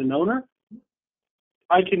I'm not an owner,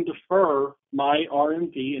 I can defer my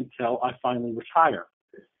RMD until I finally retire.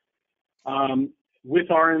 With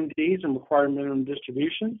RMDs and required minimum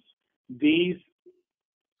distributions, this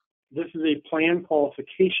is a plan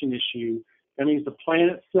qualification issue. That means the plan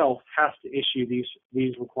itself has to issue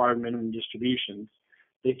these required minimum distributions.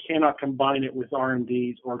 They cannot combine it with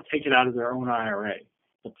RMDs or take it out of their own IRA.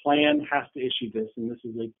 The plan has to issue this, and this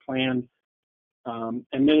is a plan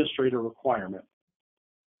administrator requirement.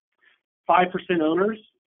 5% owners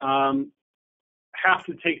have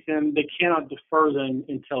to take them. They cannot defer them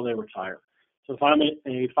until they retire. So if I'm a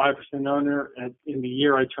 5% owner in the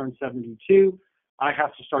year I turn 72, I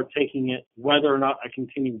have to start taking it whether or not I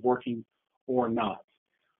continue working or not.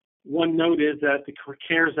 One note is that the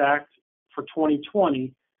CARES Act for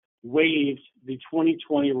 2020 waives the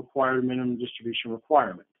 2020 required minimum distribution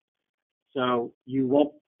requirement. So you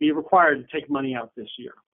won't be required to take money out this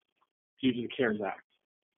year due to the CARES Act.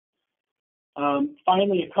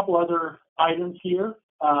 Finally, a couple other items here.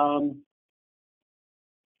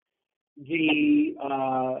 The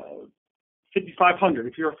 5,500,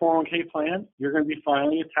 if you're a 401k plan, you're going to be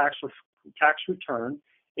filing a tax return.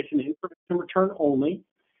 It's an in-person return only,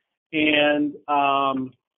 and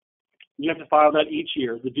you have to file that each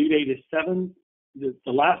year. The due date is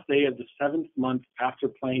the last day of the 7th month after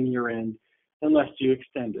plan year end, unless you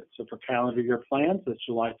extend it. So for calendar year plans, that's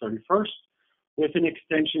July 31st, with an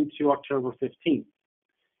extension to October 15th.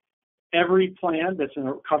 Every plan that's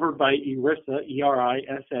covered by ERISA,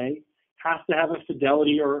 E-R-I-S-A, has to have a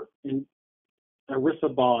fidelity or an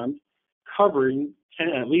ERISA bond covering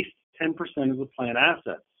at least 10% of the plan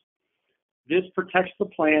assets. This protects the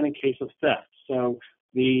plan in case of theft. So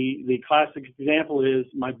the classic example is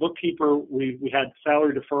my bookkeeper, we had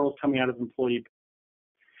salary deferrals coming out of employee,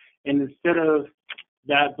 and instead of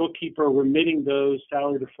that bookkeeper remitting those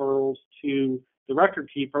salary deferrals to the record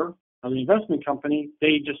keeper or the investment company,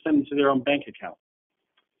 they just send them to their own bank account.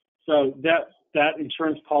 So that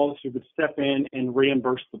insurance policy would step in and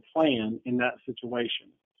reimburse the plan in that situation.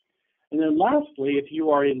 And then lastly, if you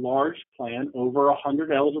are a large plan, over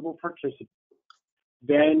 100 eligible participants,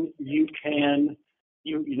 then you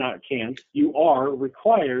are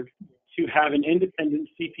required to have an independent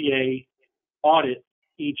CPA audit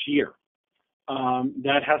each year.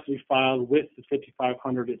 That has to be filed with the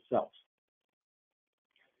 5,500 itself.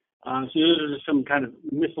 So those are just some kind of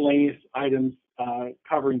miscellaneous items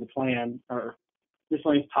covering the plan, or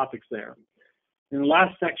miscellaneous topics there. And the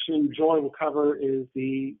last section Joy will cover is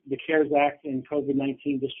the CARES Act and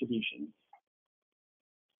COVID-19 distributions.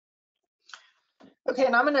 Okay,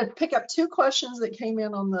 and I'm going to pick up two questions that came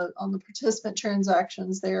in on the participant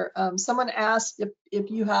transactions there. Someone asked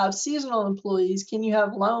if you have seasonal employees, can you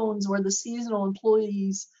have loans where the seasonal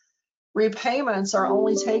employees' repayments are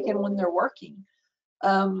only taken when they're working?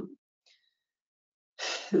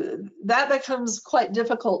 That becomes quite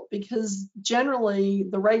difficult because generally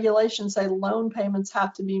the regulations say loan payments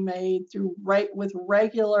have to be made through with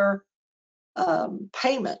regular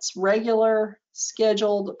payments, regular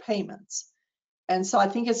scheduled payments. And so I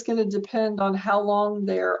think it's going to depend on how long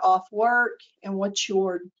they're off work and what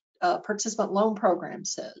your participant loan program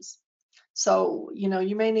says. So,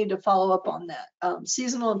 you may need to follow up on that.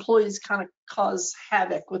 Seasonal employees kind of cause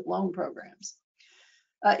havoc with loan programs.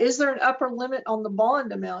 Is there an upper limit on the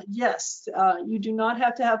bond amount? Yes, you do not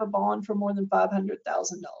have to have a bond for more than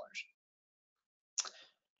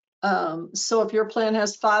 $500,000. So if your plan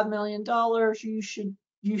has $5 million,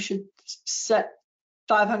 you should set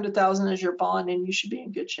 $500,000 as your bond, and you should be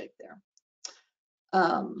in good shape there.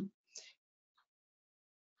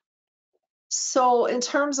 So in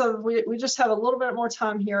terms of, we just have a little bit more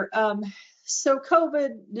time here. So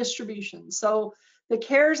COVID distribution. So the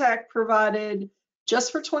CARES Act provided,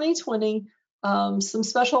 just for 2020, some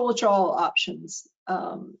special withdrawal options.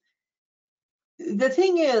 The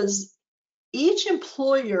thing is, each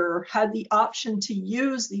employer had the option to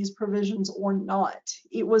use these provisions or not.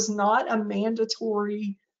 It was not a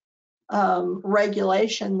mandatory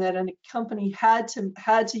regulation that a company had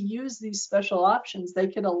to use these special options. They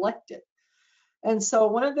could elect it. And so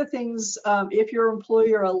one of the things, if your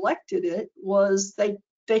employer elected it, was they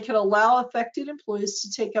could allow affected employees to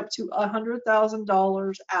take up to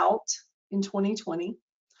 $100,000 out in 2020.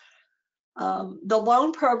 The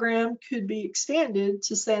loan program could be expanded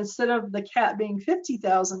to say, instead of the cap being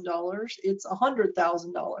 $50,000, it's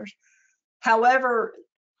 $100,000. However,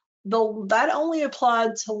 that only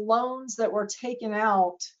applied to loans that were taken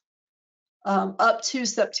out up to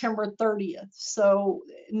September 30th. So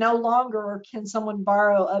no longer can someone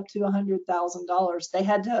borrow up to $100,000. They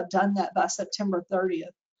had to have done that by September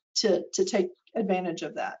 30th to take advantage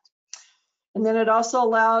of that. And then it also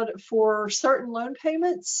allowed for certain loan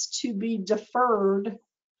payments to be deferred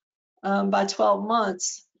by 12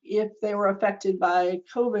 months if they were affected by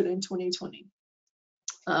COVID in 2020.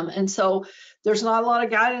 And so there's not a lot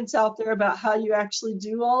of guidance out there about how you actually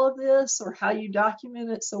do all of this or how you document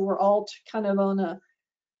it. So we're all kind of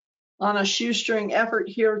on a shoestring effort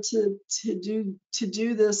here to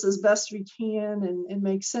do this as best we can and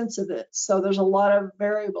make sense of it. So there's a lot of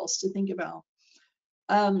variables to think about.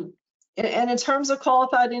 And in terms of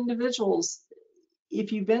qualified individuals,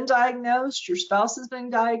 if you've been diagnosed, your spouse has been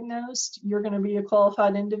diagnosed, you're going to be a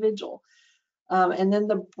qualified individual. And then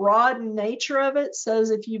the broad nature of it says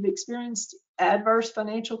if you've experienced adverse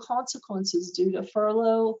financial consequences due to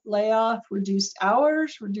furlough, layoff, reduced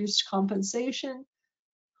hours, reduced compensation,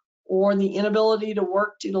 or the inability to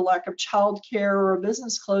work due to lack of child care or a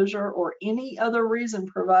business closure or any other reason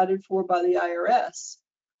provided for by the IRS,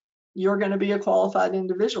 you're going to be a qualified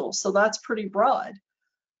individual. So that's pretty broad.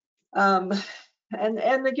 And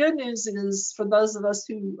the good news is, for those of us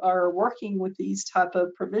who are working with these type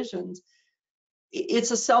of provisions,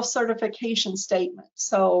 it's a self-certification statement.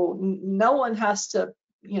 So no one has to,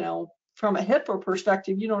 from a HIPAA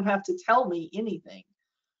perspective, you don't have to tell me anything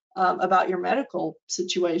about your medical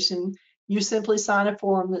situation. You simply sign a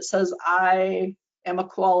form that says, I am a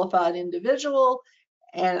qualified individual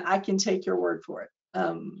and I can take your word for it.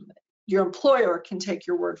 Your employer can take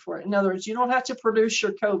your word for it. In other words, you don't have to produce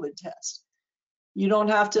your COVID test. You don't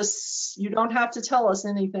have to tell us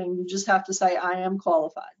anything. You just have to say, I am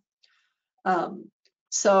qualified.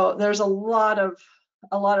 So there's a lot of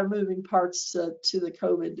moving parts to the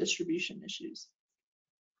COVID distribution issues.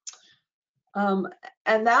 And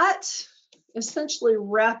that essentially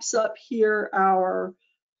wraps up here our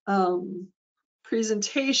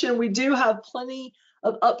presentation. We do have plenty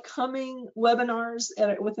of upcoming webinars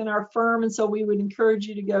within our firm, and so we would encourage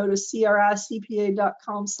you to go to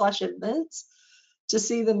cricpa.com/events to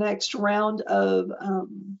see the next round of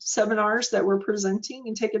seminars that we're presenting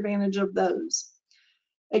and take advantage of those.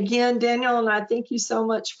 Again, Daniel and I thank you so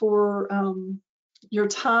much for your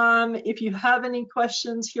time. If you have any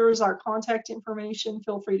questions, here's our contact information.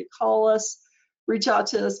 Feel free to call us, reach out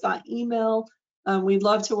to us by email. We'd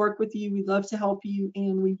love to work with you. We'd love to help you.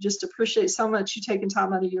 And we just appreciate so much you taking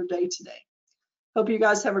time out of your day today. Hope you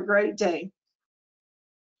guys have a great day.